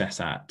success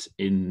at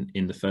in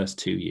the first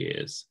 2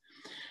 years.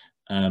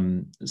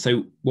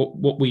 So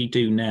what we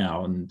do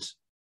now, and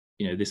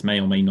this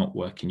may or may not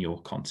work in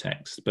your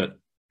context, but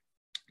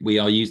we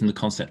are using the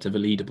concept of a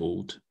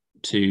leaderboard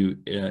to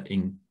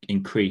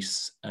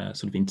increase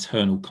sort of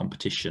internal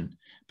competition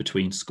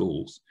between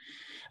schools,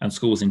 and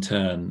schools in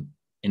turn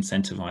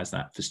incentivize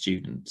that for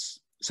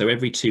students. So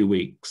every 2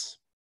 weeks,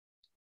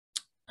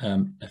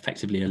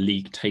 effectively a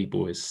league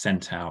table is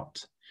sent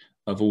out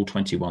of all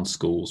 21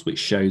 schools, which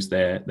shows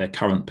their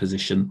current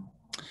position,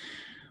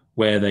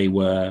 where they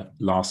were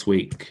last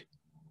week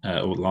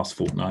or last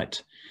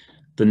fortnight,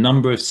 the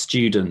number of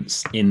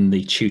students in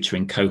the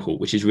tutoring cohort,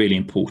 which is really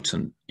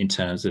important in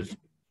terms of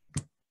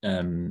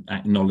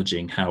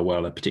acknowledging how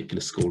well a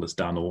particular school has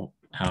done, or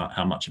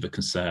how much of a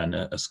concern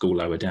a school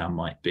lower down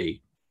might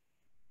be,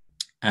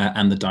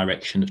 and the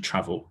direction of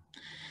travel.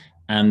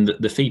 And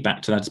the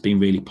feedback to that has been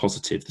really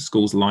positive. The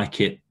schools like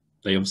it.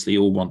 They obviously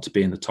all want to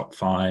be in the top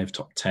 5,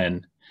 top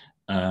 10.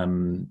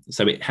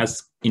 So it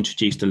has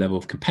introduced a level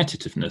of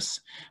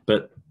competitiveness,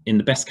 but in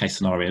the best case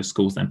scenario,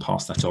 schools then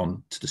pass that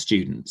on to the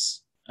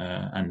students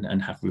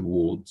and have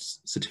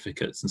rewards,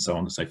 certificates, and so on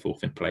and so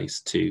forth in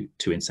place to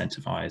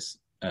incentivize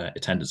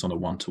attendance on a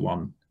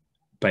one-to-one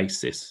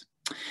basis.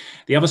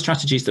 The other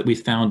strategies that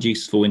we've found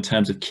useful in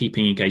terms of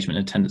keeping engagement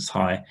and attendance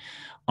high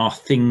are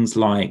things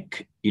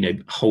like,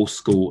 whole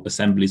school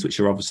assemblies, which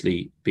are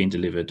obviously being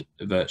delivered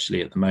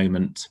virtually at the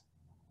moment.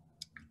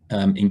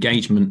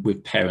 Engagement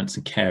with parents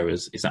and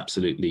carers is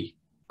absolutely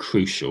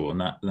crucial, and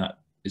that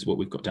is what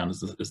we've got down as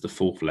the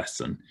fourth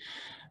lesson.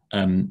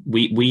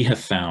 We have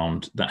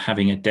found that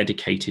having a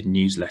dedicated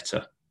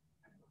newsletter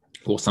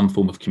or some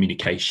form of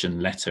communication,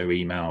 letter,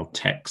 email,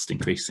 text,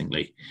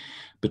 increasingly,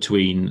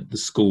 between the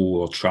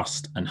school or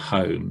trust and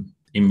home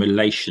in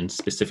relation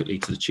specifically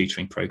to the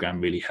tutoring program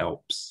really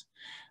helps.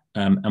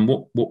 And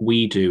what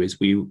we do is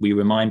we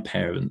remind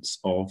parents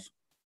of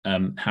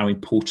how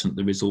important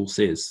the resource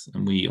is,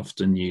 and we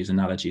often use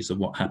analogies of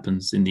what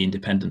happens in the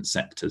independent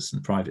sectors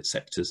and private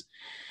sectors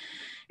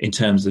in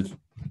terms of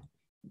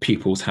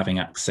pupils having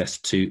access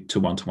to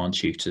one-to-one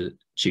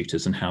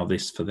tutors, and how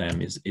this for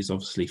them is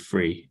obviously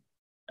free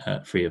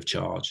of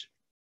charge.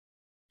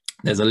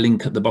 There's a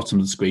link at the bottom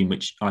of the screen,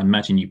 which I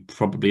imagine you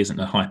probably isn't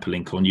a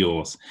hyperlink on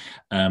yours,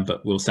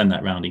 but we'll send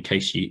that round in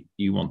case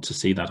you want to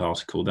see that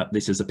article.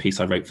 This is a piece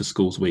I wrote for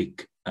Schools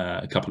Week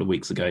a couple of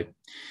weeks ago,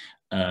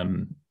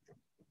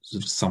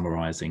 sort of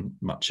summarising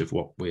much of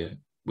what we're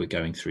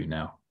going through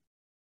now.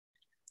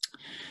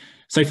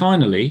 So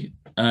finally,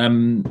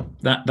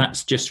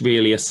 that's just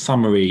really a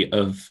summary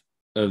of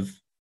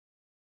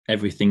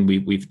everything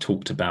we've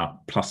talked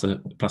about, plus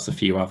a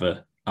few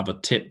other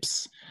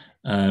tips.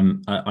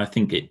 I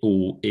think it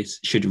all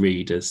should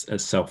read as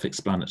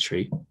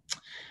self-explanatory,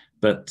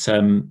 but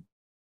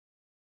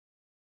for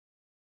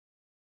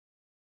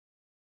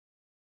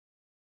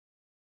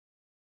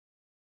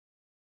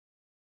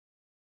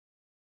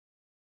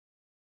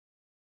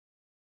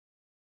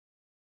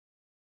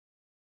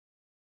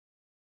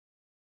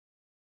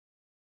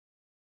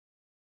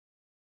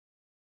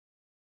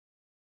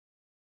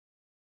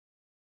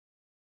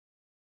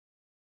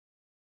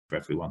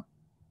everyone.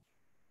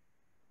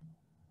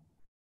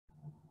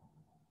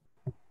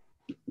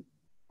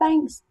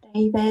 Thanks,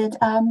 David.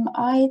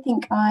 I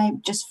think I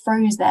just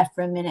froze there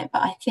for a minute,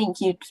 but I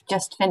think you'd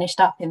just finished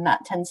up in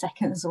that 10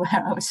 seconds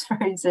where I was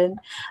frozen.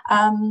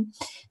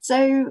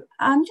 So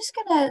I'm just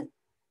going to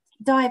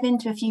dive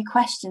into a few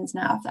questions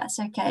now, if that's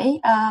okay.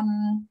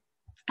 And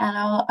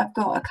I've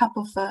got a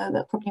couple that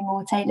are probably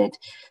more tailored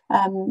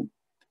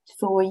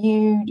for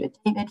you,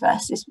 David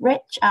versus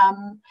Rich.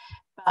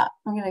 But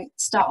I'm going to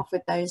start off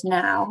with those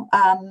now.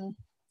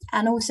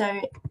 And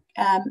also,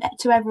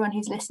 to everyone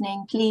who's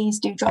listening, please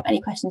do drop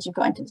any questions you've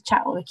got into the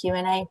chat or the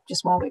Q&A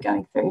just while we're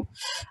going through.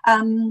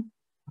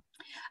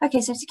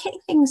 Okay, so to kick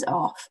things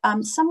off,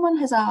 someone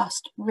has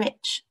asked,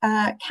 Rich,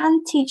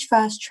 can Teach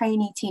First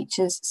trainee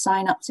teachers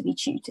sign up to be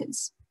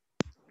tutors?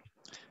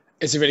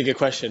 It's a really good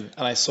question,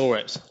 and I saw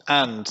it,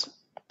 and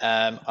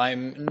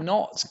I'm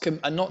not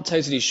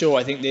totally sure.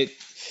 I think that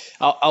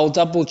I'll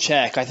double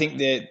check. I think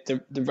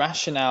the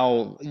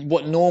rationale,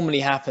 what normally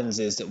happens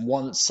is that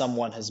once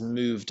someone has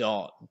moved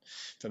on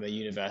from a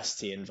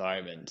university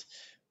environment,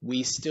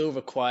 we still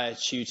require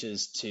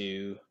tutors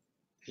to,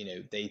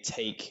 they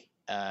take,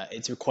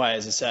 it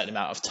requires a certain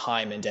amount of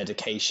time and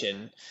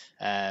dedication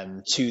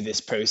to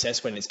this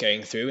process when it's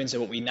going through. And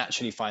so what we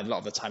naturally find a lot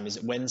of the time is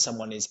that when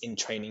someone is in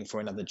training for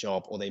another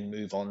job or they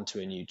move on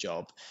to a new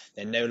job,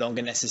 they're no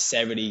longer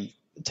necessarily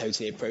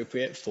totally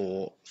appropriate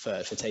for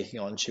taking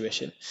on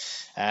tuition.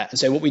 And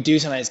so what we do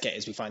sometimes get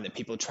is we find that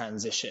people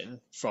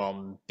transition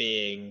from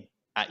being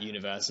at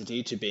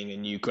university to being a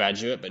new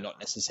graduate, but not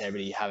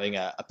necessarily having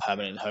a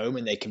permanent home,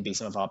 and they can be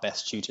some of our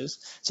best tutors.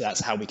 So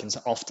that's how we can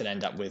often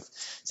end up with,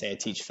 say, a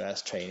Teach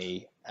First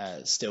trainee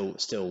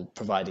still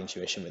providing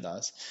tuition with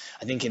us.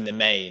 I think in the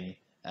main,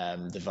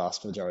 the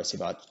vast majority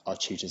of our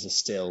tutors are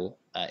still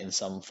in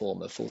some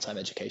form of full-time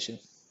education.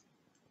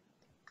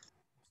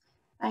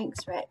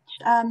 Thanks, Rich.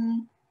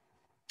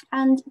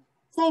 And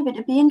David,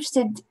 it'd be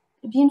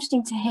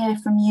interesting to hear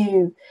from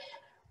you,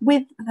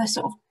 with the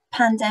sort of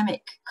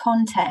pandemic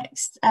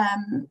context,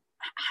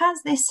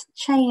 has this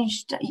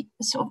changed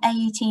sort of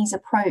AET's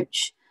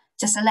approach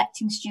to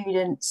selecting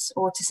students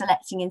or to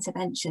selecting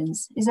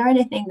interventions? Is there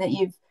anything that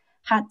you've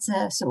had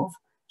to sort of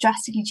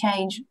drastically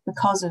change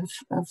because of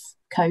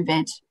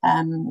COVID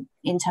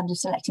in terms of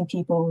selecting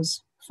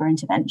pupils for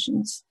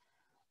interventions?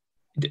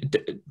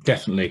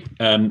 Definitely.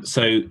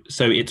 So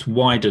it's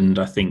widened,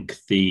 I think,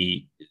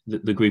 the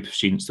group of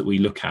students that we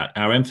look at.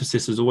 Our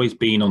emphasis has always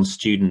been on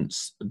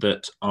students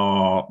that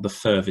are the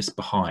furthest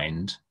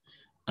behind.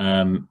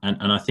 And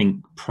I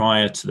think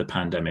prior to the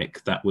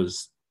pandemic, that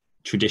was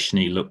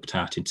traditionally looked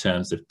at in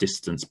terms of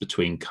distance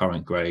between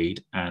current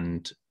grade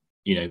and,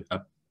 you know,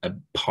 a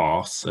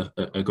pass,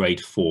 a grade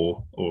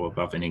 4 or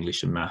above in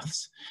English and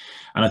maths.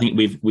 And I think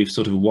we've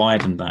sort of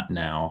widened that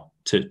now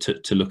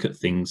to look at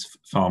things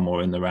far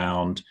more in the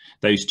round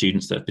those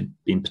students that have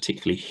been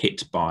particularly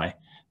hit by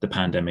the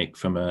pandemic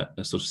from a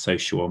sort of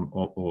social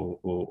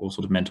or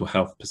sort of mental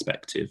health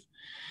perspective.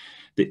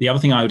 The other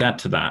thing I would add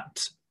to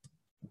that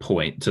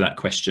point, to that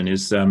question,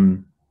 is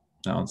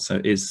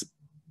is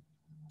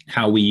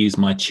how we use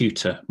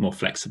MyTutor more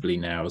flexibly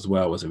now as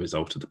well as a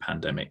result of the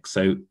pandemic.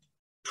 So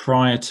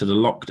prior to the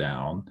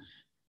lockdown,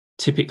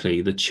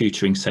 typically the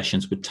tutoring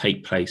sessions would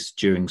take place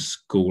during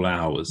school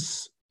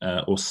hours,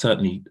 or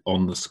certainly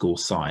on the school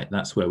site.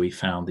 That's where we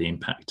found the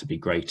impact to be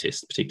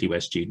greatest, particularly where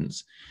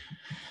students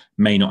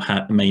may not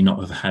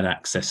have had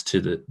access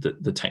to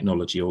the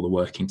technology or the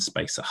working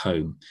space at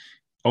home.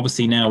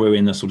 Obviously, now we're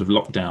in the sort of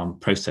lockdown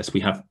process.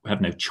 We have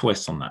no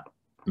choice on that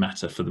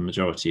matter for the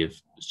majority of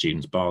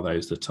students, bar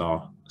those that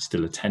are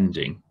still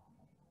attending.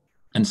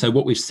 And so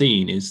what we've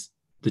seen is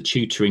the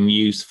tutoring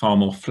used far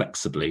more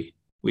flexibly,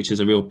 which is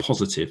a real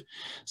positive.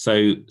 So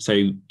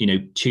you know,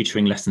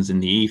 tutoring lessons in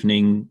the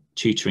evening,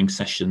 tutoring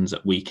sessions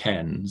at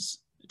weekends,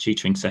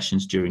 tutoring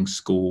sessions during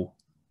school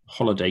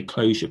holiday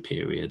closure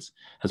periods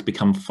has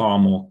become far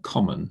more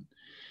common,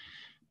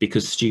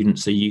 because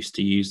students are used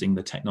to using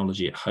the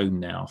technology at home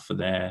now for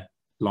their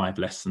live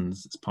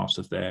lessons as part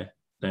of their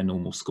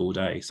normal school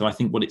day. So I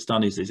think what it's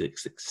done is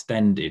it's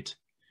extended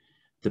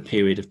the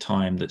period of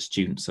time that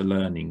students are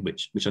learning,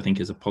 which I think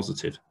is a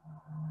positive.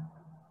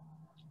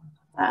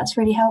 That's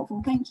really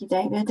helpful. Thank you,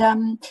 David.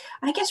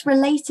 I guess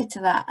related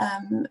to that,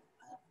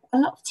 a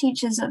lot of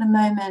teachers at the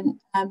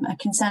moment are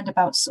concerned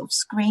about sort of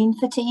screen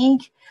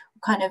fatigue,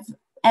 kind of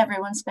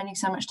everyone spending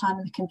so much time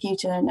on the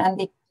computer and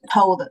the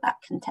toll that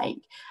can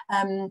take.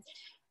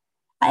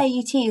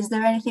 AET, is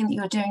there anything that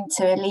you're doing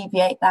to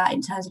alleviate that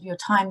in terms of your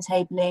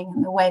timetabling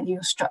and the way that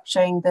you're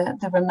structuring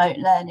the remote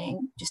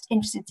learning? Just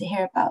interested to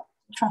hear about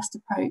the Trust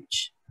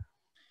approach.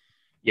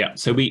 Yeah,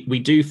 so we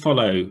do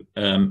follow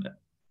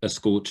a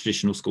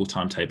traditional school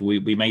timetable.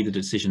 We made the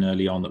decision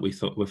early on that we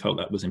felt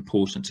that was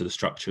important to the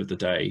structure of the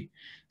day.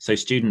 So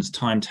students'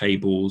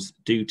 timetables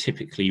do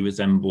typically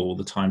resemble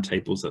the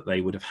timetables that they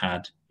would have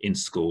had in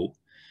school.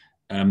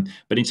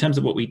 But in terms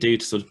of what we do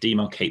to sort of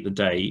demarcate the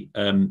day,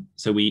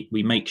 so we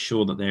make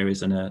sure that there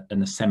is an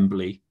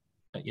assembly,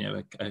 you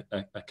know,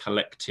 a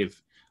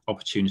collective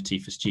opportunity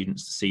for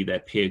students to see their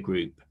peer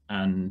group,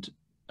 and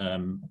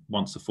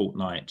once a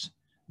fortnight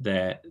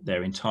their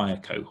entire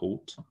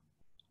cohort.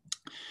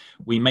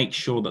 We make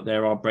sure that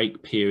there are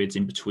break periods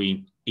in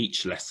between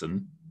each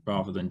lesson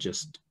rather than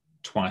just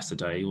twice a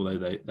day, although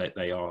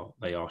they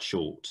are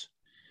short.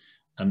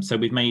 So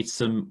we've made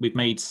some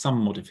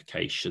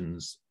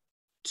modifications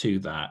to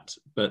that,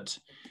 but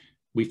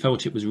we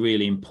felt it was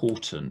really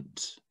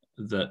important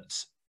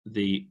that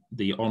the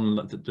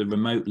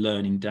remote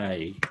learning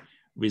day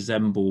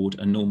resembled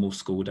a normal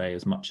school day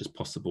as much as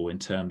possible in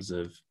terms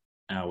of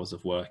hours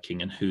of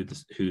working and who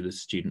the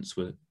students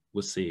were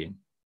seeing.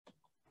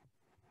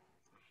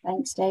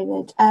 Thanks,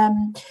 David.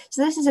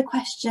 So this is a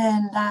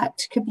question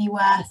that could be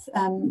worth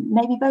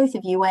maybe both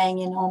of you weighing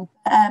in on.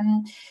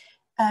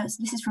 So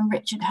this is from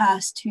Richard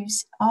Hurst,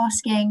 who's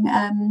asking,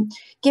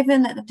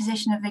 given that the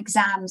position of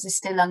exams is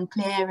still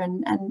unclear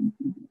and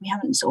we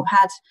haven't sort of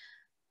had,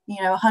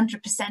 you know,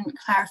 100%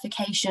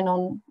 clarification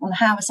on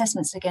how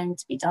assessments are going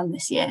to be done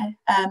this year,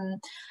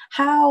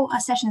 how are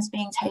sessions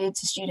being tailored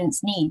to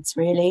students' needs,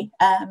 really?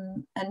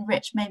 And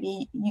Rich,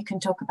 maybe you can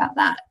talk about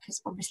that,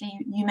 because obviously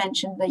you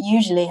mentioned that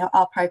usually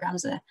our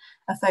programs are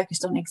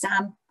focused on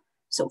exam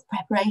sort of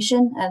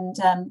preparation,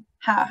 and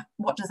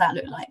what does that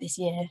look like this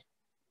year?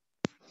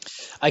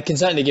 I can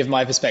certainly give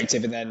my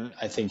perspective, and then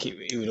I think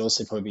it would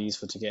also probably be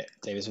useful to get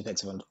David's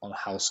perspective on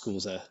how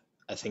schools are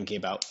thinking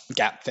about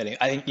gap filling.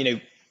 I think, you know,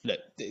 look,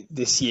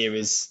 this year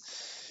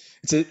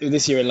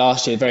and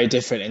last year very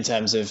different in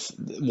terms of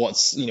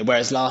what's, you know,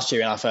 whereas last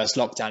year in our first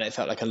lockdown, it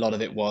felt like a lot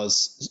of it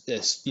was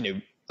this, you know,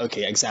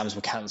 okay, exams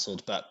were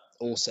cancelled, but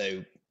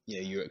also, you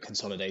know, you're at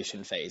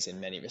consolidation phase in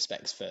many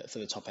respects for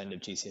the top end of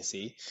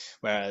GCSE.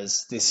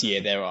 Whereas this year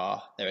there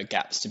are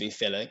gaps to be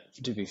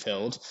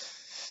filled.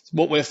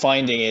 what we're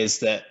finding is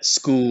that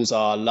schools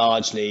are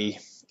largely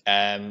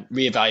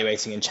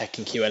reevaluating and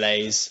checking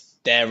QLAs.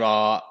 There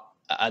are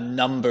a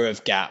number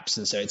of gaps,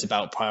 and so it's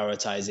about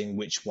prioritizing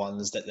which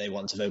ones that they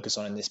want to focus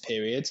on in this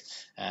period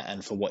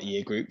and for what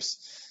year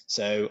groups.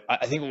 So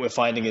I think what we're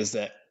finding is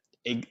that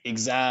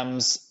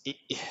exams,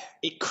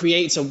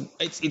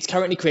 it's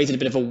currently created a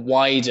bit of a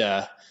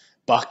wider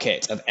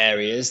bucket of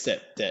areas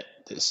that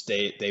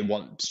they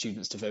want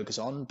students to focus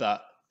on,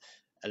 but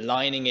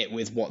aligning it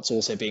with what's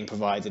also being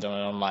provided on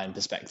an online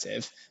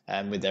perspective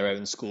with their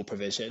own school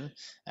provision,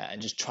 and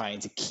just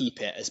trying to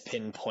keep it as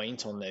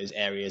pinpoint on those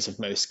areas of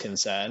most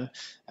concern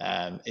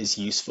is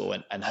useful,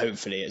 and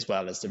hopefully, as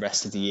well as the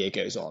rest of the year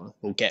goes on,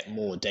 we'll get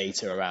more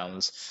data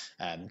around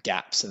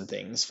gaps and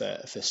things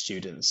for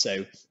students.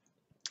 So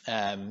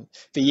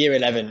for year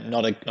 11,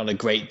 not a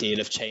great deal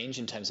of change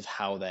in terms of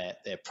how their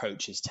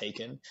approach is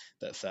taken,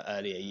 but for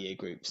earlier year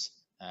groups,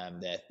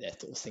 they're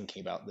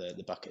thinking about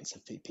the buckets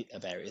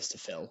of areas to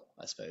fill,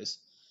 I suppose.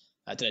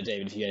 I don't know,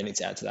 David, if you have anything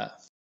to add to that.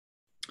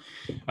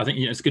 I think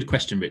it's a good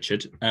question,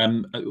 Richard.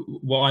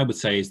 What I would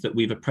say is that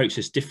we've approached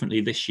this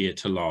differently this year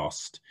to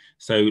last.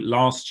 So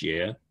last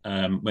year,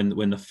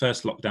 when the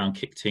first lockdown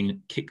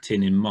kicked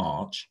in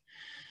March,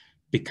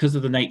 because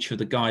of the nature of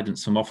the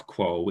guidance from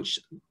Ofqual, which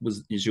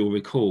was, as you'll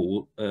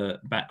recall,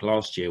 back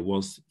last year,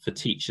 was for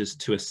teachers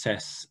to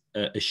assess,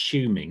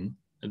 assuming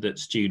that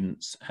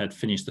students had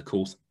finished the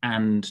course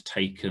and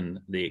taken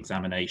the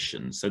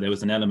examination. So there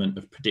was an element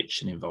of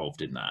prediction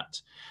involved in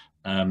that.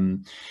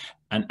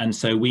 And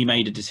so we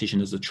made a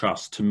decision as a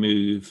trust to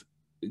move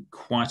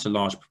quite a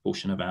large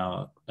proportion of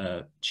our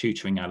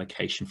tutoring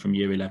allocation from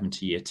year 11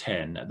 to year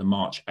 10 at the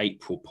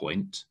March-April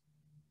point.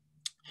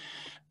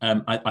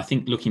 I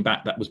think looking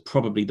back, that was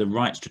probably the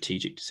right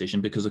strategic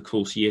decision, because of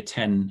course year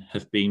 10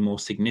 have been more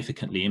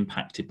significantly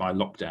impacted by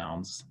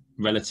lockdowns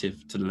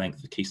relative to the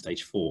length of Key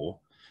Stage 4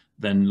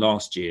 than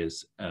last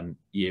year's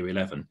year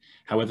 11.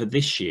 However,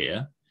 this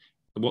year,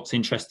 what's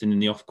interesting in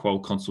the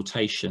Ofqual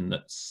consultation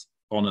that's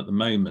on at the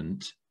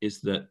moment is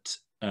that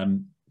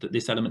that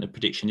this element of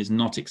prediction is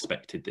not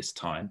expected this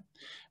time,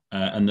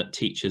 and that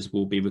teachers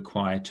will be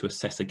required to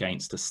assess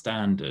against a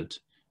standard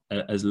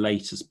as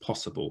late as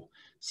possible.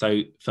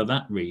 So for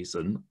that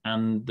reason,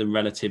 and the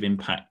relative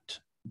impact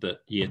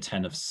that year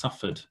 10 have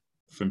suffered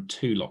from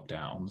 2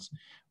 lockdowns,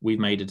 we've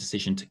made a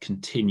decision to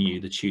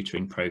continue the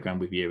tutoring programme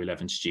with year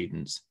 11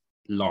 students,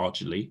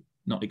 largely,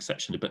 not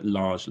exceptionally, but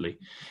largely.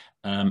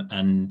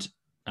 And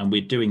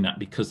we're doing that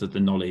because of the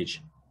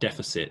knowledge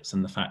deficits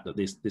and the fact that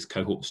this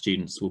cohort of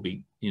students will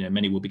be,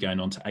 many will be going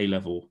on to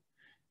A-level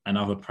and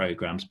other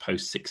programmes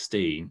post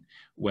 16,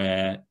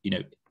 where,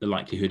 the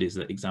likelihood is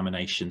that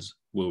examinations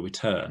will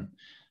return.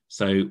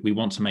 So we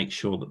want to make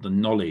sure that the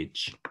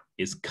knowledge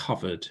is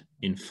covered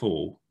in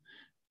full,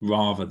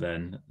 rather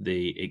than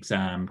the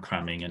exam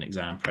cramming and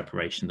exam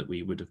preparation that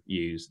we would have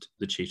used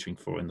the tutoring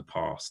for in the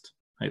past.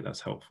 I hope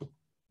that's helpful.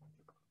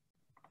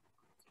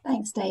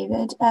 Thanks,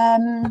 David.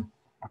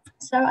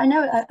 So I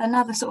know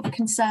another sort of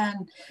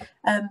concern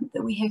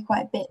that we hear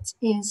quite a bit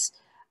is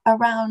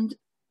around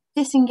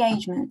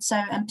disengagement. So,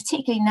 and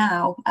particularly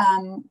now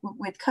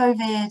with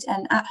COVID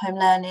and at-home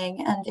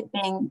learning, and it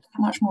being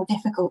much more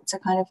difficult to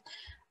kind of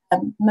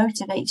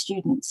motivate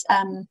students.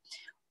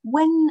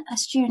 When a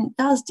student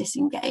does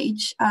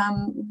disengage,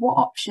 what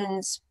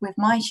options with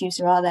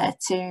MyTutor are there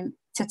to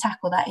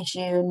tackle that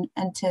issue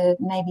and to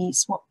maybe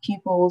swap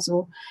pupils?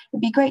 Or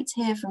it'd be great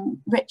to hear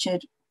from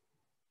Richard.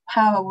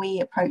 How are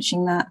we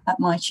approaching that at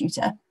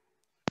MyTutor?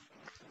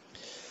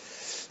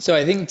 So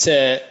I think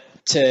to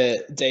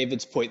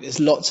David's point, there's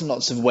lots and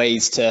lots of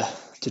ways to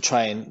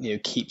try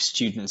and keep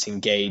students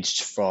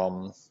engaged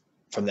from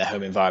their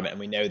home environment, and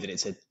we know that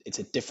it's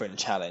a different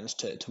challenge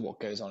to what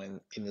goes on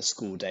in the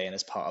school day and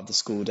as part of the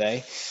school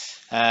day.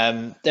 There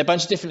are a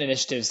bunch of different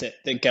initiatives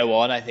that go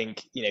on. I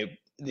think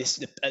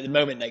this at the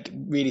moment, like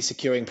really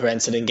securing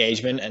parental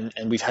engagement,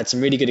 and we've had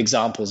some really good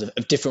examples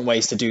of different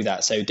ways to do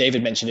that. So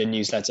David mentioned a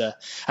newsletter.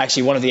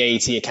 Actually, one of the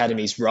AET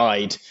Academies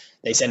RIDE,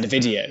 they send a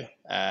video,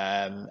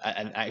 and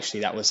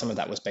actually some of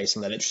that was based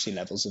on the literacy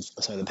levels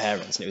of some of the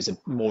parents, and it was a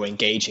more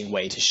engaging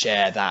way to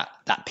share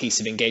that piece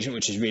of engagement,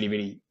 which is really,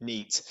 really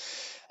neat.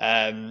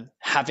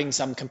 Having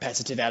some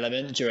competitive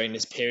element during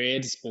this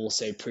period is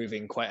also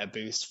proving quite a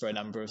boost for a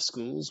number of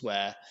schools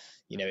where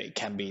it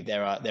can be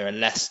there are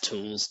less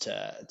tools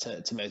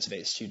to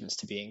motivate students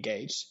to be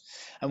engaged,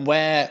 and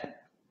where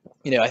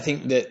I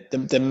think that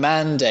the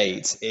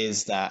mandate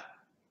is that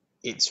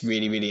it's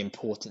really, really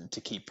important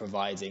to keep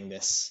providing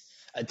this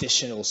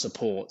additional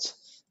support,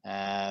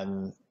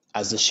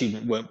 as the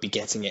student won't be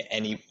getting it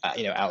any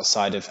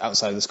outside of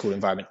the school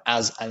environment,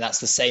 and that's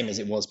the same as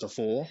it was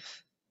before.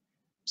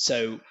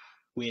 So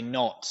we're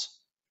not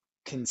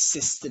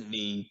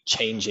consistently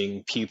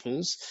changing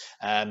pupils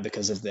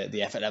because of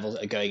the effort levels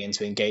that are going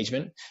into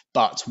engagement,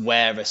 but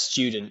where a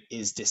student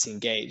is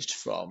disengaged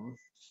from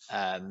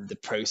the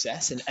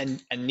process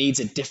and needs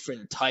a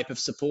different type of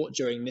support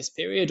during this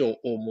period or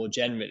more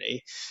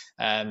generally,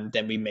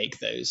 then we make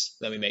those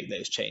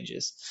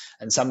changes.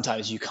 And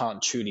sometimes you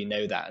can't truly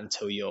know that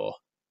until you're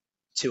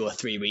 2 or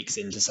 3 weeks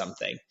into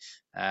something,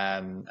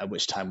 at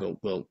which time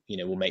we'll be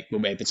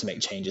able to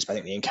make changes. But I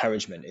think the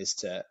encouragement is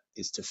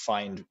to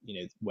find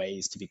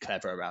ways to be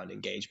clever around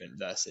engagement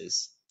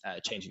versus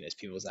changing those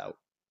pupils out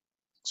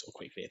sort of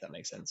quickly, if that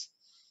makes sense.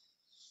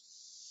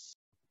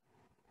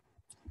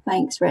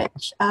 Thanks,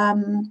 Rich.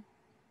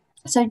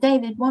 So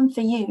David, one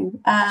for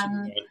you.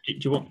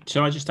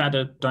 Shall I just add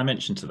a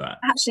dimension to that?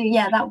 Actually,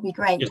 yeah, that would be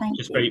great. Thank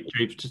you.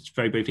 Just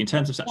very briefly, in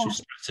terms of actual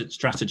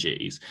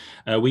strategies,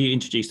 we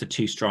introduced a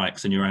 2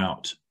 strikes and you're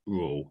out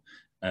rule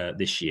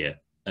this year,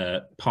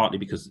 partly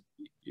because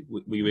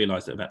we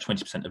realised that about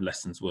 20% of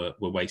lessons were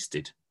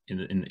wasted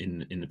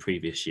in the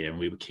previous year, and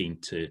we were keen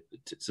to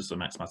sort of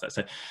maximise that,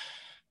 so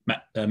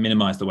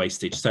minimise the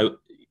wastage. So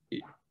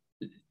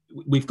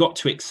we've got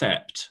to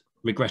accept,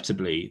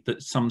 regrettably,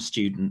 that some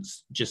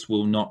students just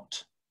will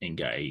not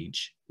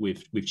engage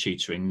with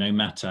tutoring, no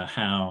matter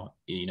how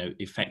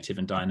effective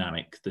and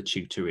dynamic the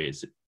tutor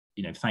is.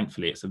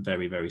 Thankfully it's a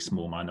very, very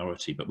small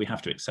minority, but we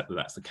have to accept that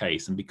that's the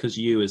case. And because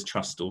you as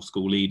trust or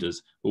school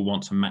leaders will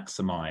want to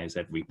maximise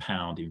every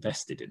pound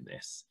invested in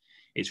this,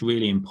 it's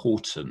really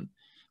important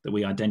that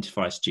we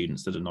identify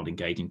students that are not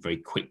engaging very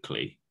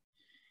quickly.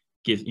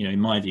 In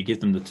my view, give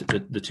them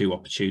the 2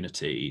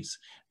 opportunities,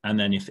 and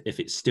then if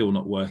it's still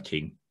not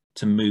working,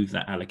 to move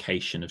that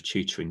allocation of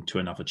tutoring to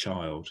another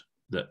child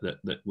that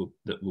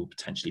will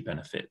potentially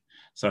benefit.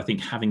 So I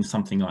think having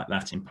something like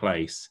that in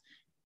place,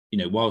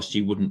 whilst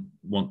you wouldn't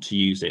want to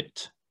use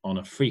it on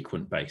a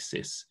frequent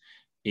basis,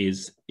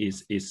 is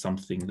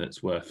something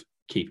that's worth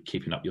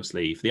keeping up your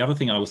sleeve. The other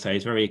thing I will say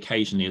is, very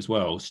occasionally as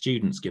well,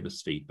 students give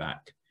us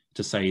feedback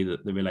to say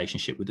that the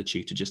relationship with the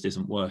tutor just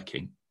isn't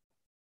working.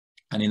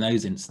 And in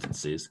those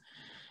instances,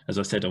 as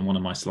I said on one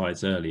of my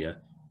slides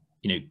earlier,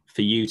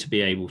 for you to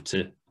be able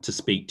to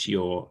speak to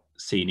your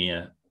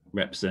senior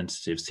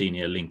representative,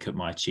 senior link at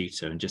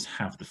MyTutor, and just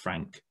have the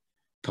frank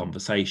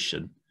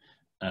conversation,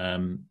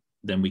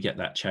 then we get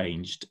that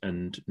changed,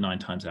 and 9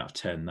 times out of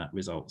 10 that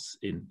results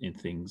in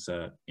things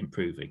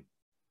improving.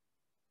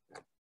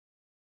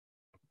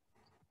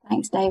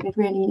 Thanks, David,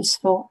 really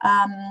useful.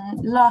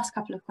 Last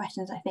couple of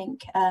questions, I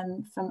think,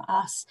 from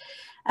us.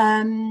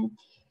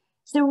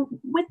 So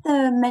with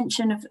the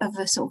mention of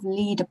the sort of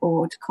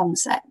leaderboard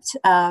concept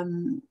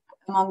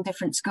among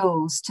different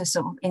schools to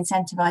sort of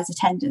incentivise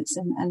attendance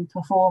and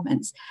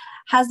performance,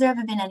 has there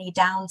ever been any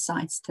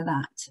downsides to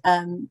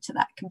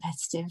that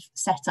competitive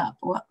setup,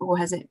 or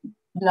has it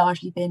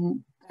largely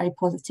been very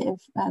positive?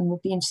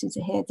 Would be interested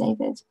to hear,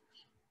 David.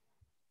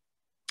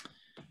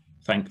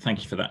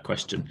 Thank you for that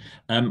question.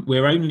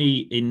 We're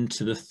only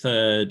into the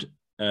 3rd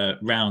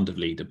round of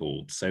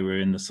leaderboards, so we're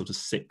in the sort of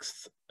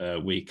 6th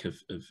week of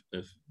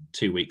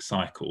 2-week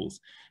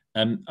cycles.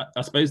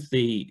 I suppose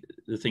the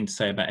thing to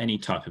say about any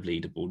type of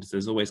leaderboard is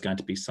there's always going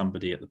to be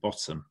somebody at the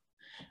bottom,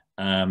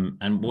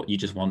 and what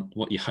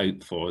you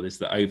hope for is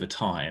that over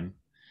time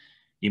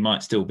you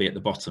might still be at the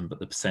bottom, but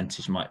the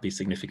percentage might be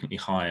significantly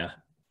higher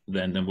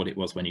than what it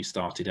was when you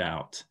started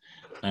out.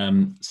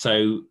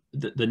 So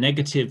the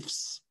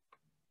negatives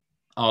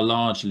are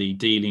largely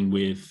dealing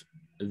with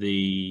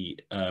the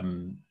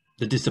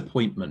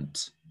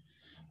disappointment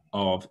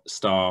of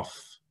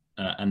staff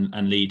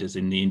and leaders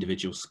in the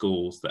individual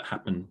schools that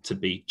happen to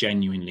be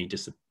genuinely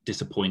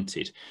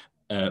disappointed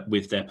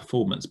with their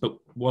performance. But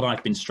what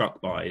I've been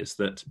struck by is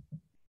that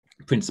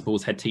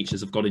principals, head teachers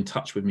have got in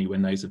touch with me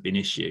when those have been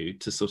issued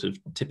to sort of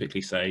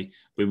typically say,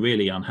 we're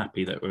really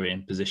unhappy that we're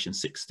in position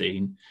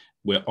 16,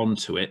 we're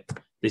onto it,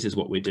 this is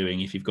what we're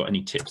doing, if you've got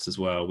any tips as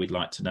well, we'd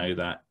like to know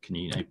that, can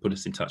you put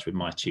us in touch with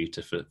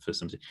MyTutor for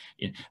something,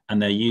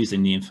 and they're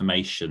using the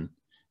information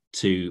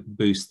to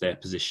boost their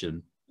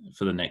position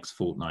for the next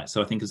fortnight.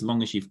 So I think as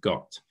long as you've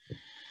got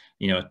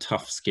a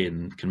tough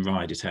skin, can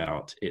ride it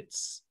out,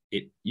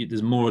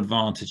 there's more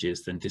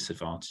advantages than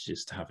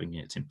disadvantages to having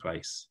it in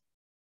place.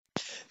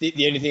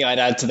 The only thing I'd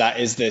add to that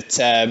is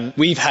that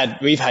we've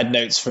had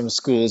notes from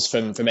schools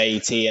from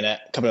AET and a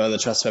couple of other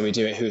trusts where we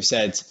do it, who have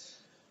said,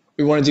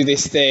 we want to do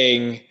this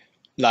thing,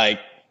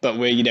 but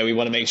we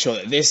want to make sure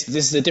that this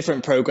is a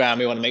different program.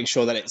 We want to make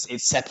sure that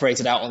it's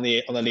separated out on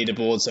the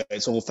leaderboard, so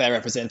it's all fair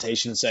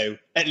representation. So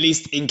at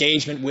least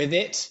engagement with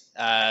it,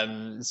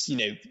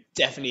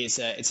 definitely it's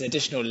an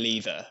additional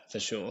lever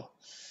for sure.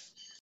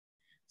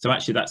 So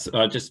actually, that's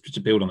just to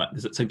build on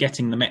that. So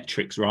getting the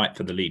metrics right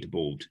for the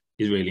leaderboard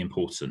is really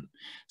important.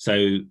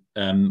 So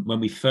when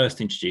we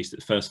first introduced it,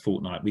 the first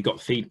fortnight, we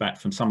got feedback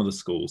from some of the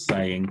schools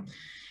saying,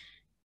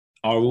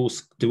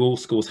 do all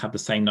schools have the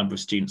same number of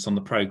students on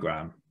the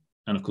program?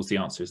 And of course, the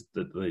answer is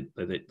that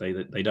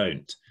they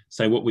don't.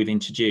 So what we've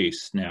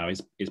introduced now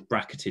is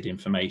bracketed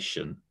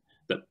information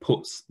that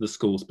puts the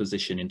school's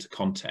position into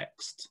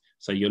context.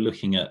 So you're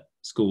looking at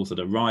schools that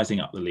are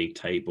rising up the league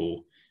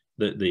table,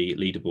 the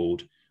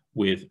leaderboard,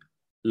 with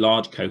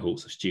large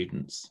cohorts of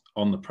students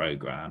on the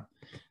program,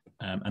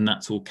 and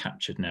that's all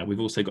captured now. We've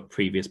also got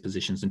previous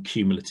positions and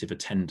cumulative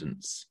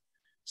attendance.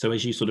 So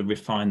as you sort of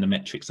refine the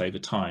metrics over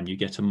time, you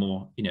get a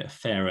more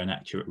fairer and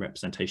accurate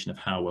representation of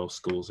how well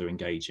schools are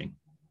engaging.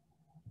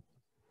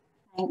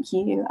 Thank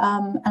you.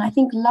 And I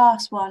think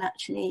last one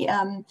actually,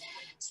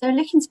 so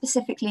looking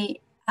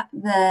specifically at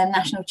the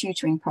National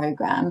Tutoring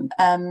Programme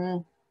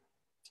and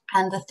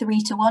the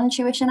 3-to-1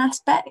 tuition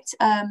aspect,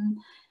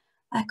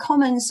 a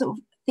common sort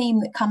of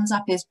theme that comes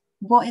up is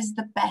what is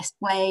the best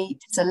way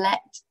to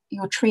select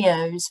your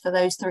trios for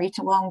those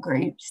 3-to-1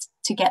 groups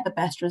to get the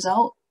best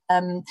result?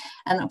 And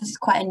obviously it's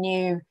quite a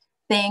new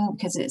thing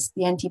because it's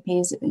the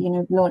NTPs,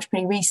 launched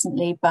pretty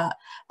recently, but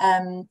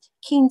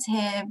keen to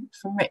hear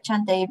from Rich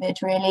and David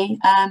really.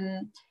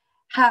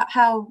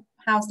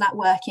 How's that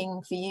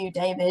working for you,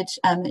 David,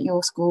 at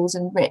your schools?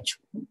 And Rich,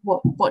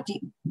 what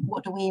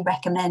do we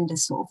recommend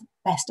as sort of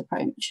best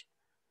approach?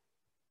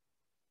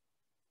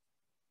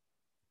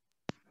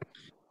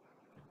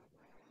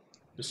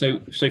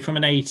 So from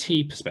an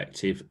AET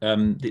perspective,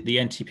 the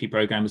NTP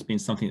program has been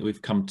something that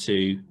we've come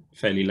to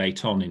fairly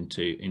late on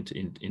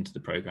into the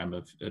program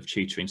of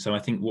tutoring. So I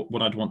think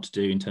what I'd want to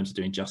do in terms of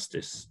doing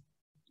justice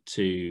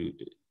to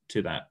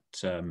that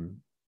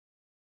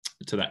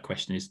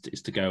question is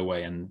to go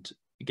away and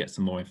get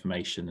some more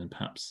information and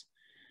perhaps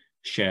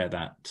share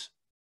that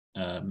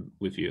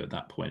with you at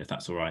that point, if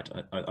that's all right.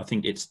 I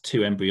think it's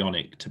too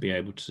embryonic to be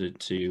able to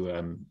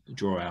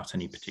draw out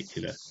any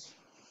particular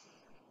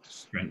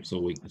strengths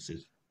or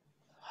weaknesses.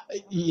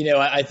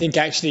 I think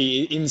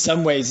actually in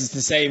some ways it's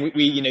the same.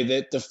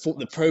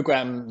 The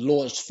program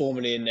launched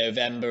formally in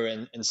November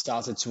and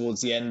started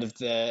towards the end of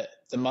the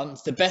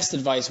month. The best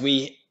advice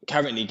we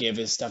currently give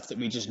is stuff that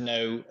we just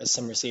know as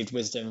some received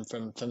wisdom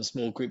from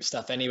small group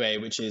stuff anyway,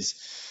 which is,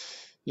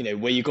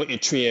 where you've got your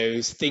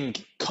trios,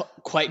 think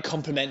quite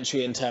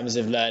complementary in terms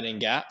of learning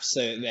gaps.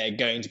 So they're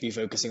going to be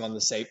focusing on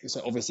the same,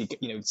 so obviously,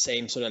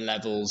 same sort of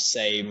levels,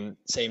 same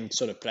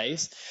sort of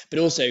place, but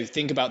also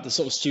think about the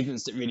sort of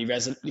students that really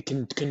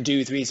can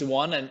do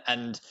 3-to-1,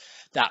 and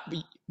that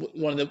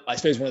one of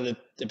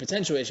the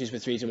potential issues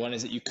with 3-to-1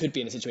 is that you could be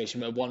in a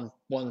situation where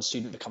one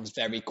student becomes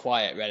very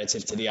quiet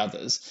relative to the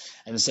others,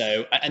 and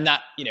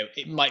that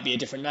it might be a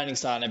different learning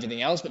style and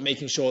everything else, but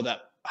making sure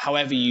that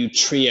however you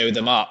trio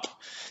them up,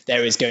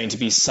 there is going to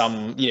be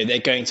some, they're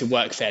going to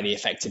work fairly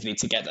effectively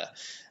together.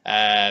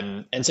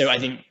 And so I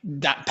think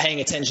that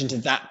paying attention to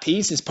that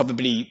piece is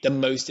probably the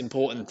most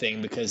important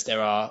thing, because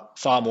there are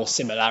far more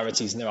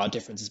similarities than there are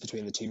differences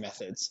between the two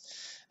methods.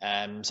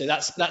 So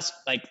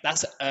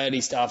that's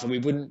early stuff, and we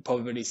wouldn't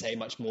probably say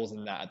much more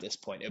than that at this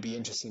point. It'll be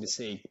interesting to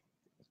see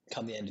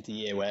come the end of the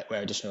year where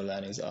additional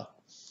learnings are.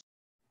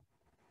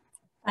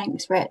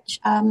 Thanks, Rich.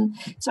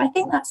 So I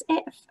think that's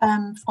it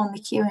on the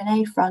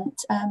Q&A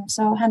front.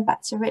 So I'll hand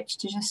back to Rich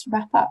to just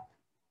wrap up.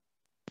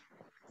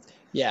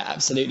 Yeah,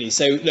 absolutely.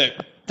 So look,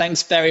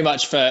 thanks very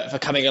much for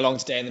coming along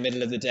today in the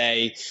middle of the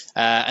day.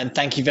 And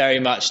thank you very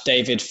much,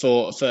 David,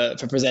 for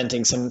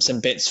presenting some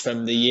bits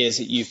from the years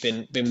that you've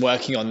been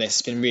working on this.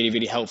 It's been really,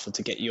 really helpful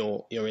to get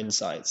your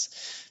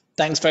insights.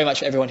 Thanks very much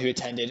for everyone who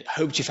attended.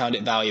 Hope you found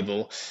it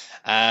valuable.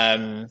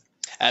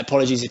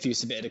 Apologies if you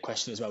submitted a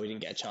question as well we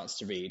didn't get a chance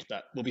to read,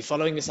 but we'll be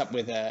following this up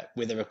with a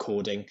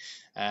recording.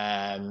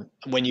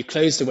 When you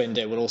close the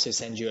window, we'll also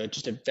send you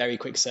just a very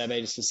quick survey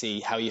just to see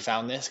how you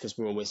found this, because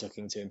we're always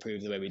looking to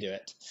improve the way we do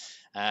it.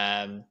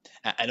 And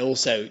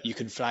also you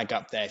can flag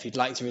up there if you'd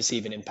like to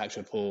receive an impact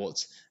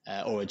report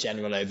or a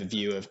general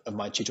overview of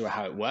MyTutor,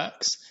 how it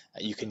works.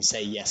 You can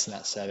say yes in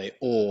that survey,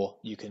 or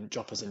you can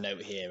drop us a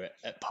note here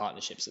at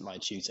partnerships at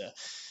MyTutor.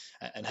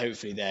 And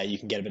hopefully there you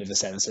can get a bit of a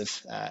sense of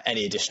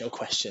any additional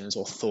questions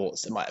or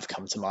thoughts that might have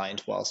come to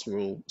mind whilst we're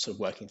all sort of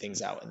working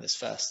things out in the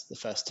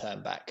first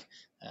term back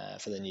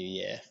for the new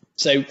year.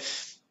 So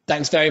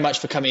thanks very much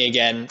for coming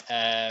again.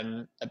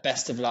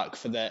 Best of luck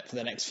for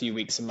the next few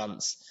weeks and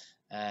months,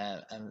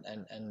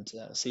 and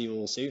see you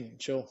all soon,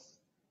 sure.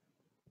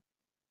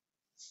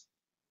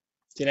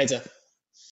 See you later.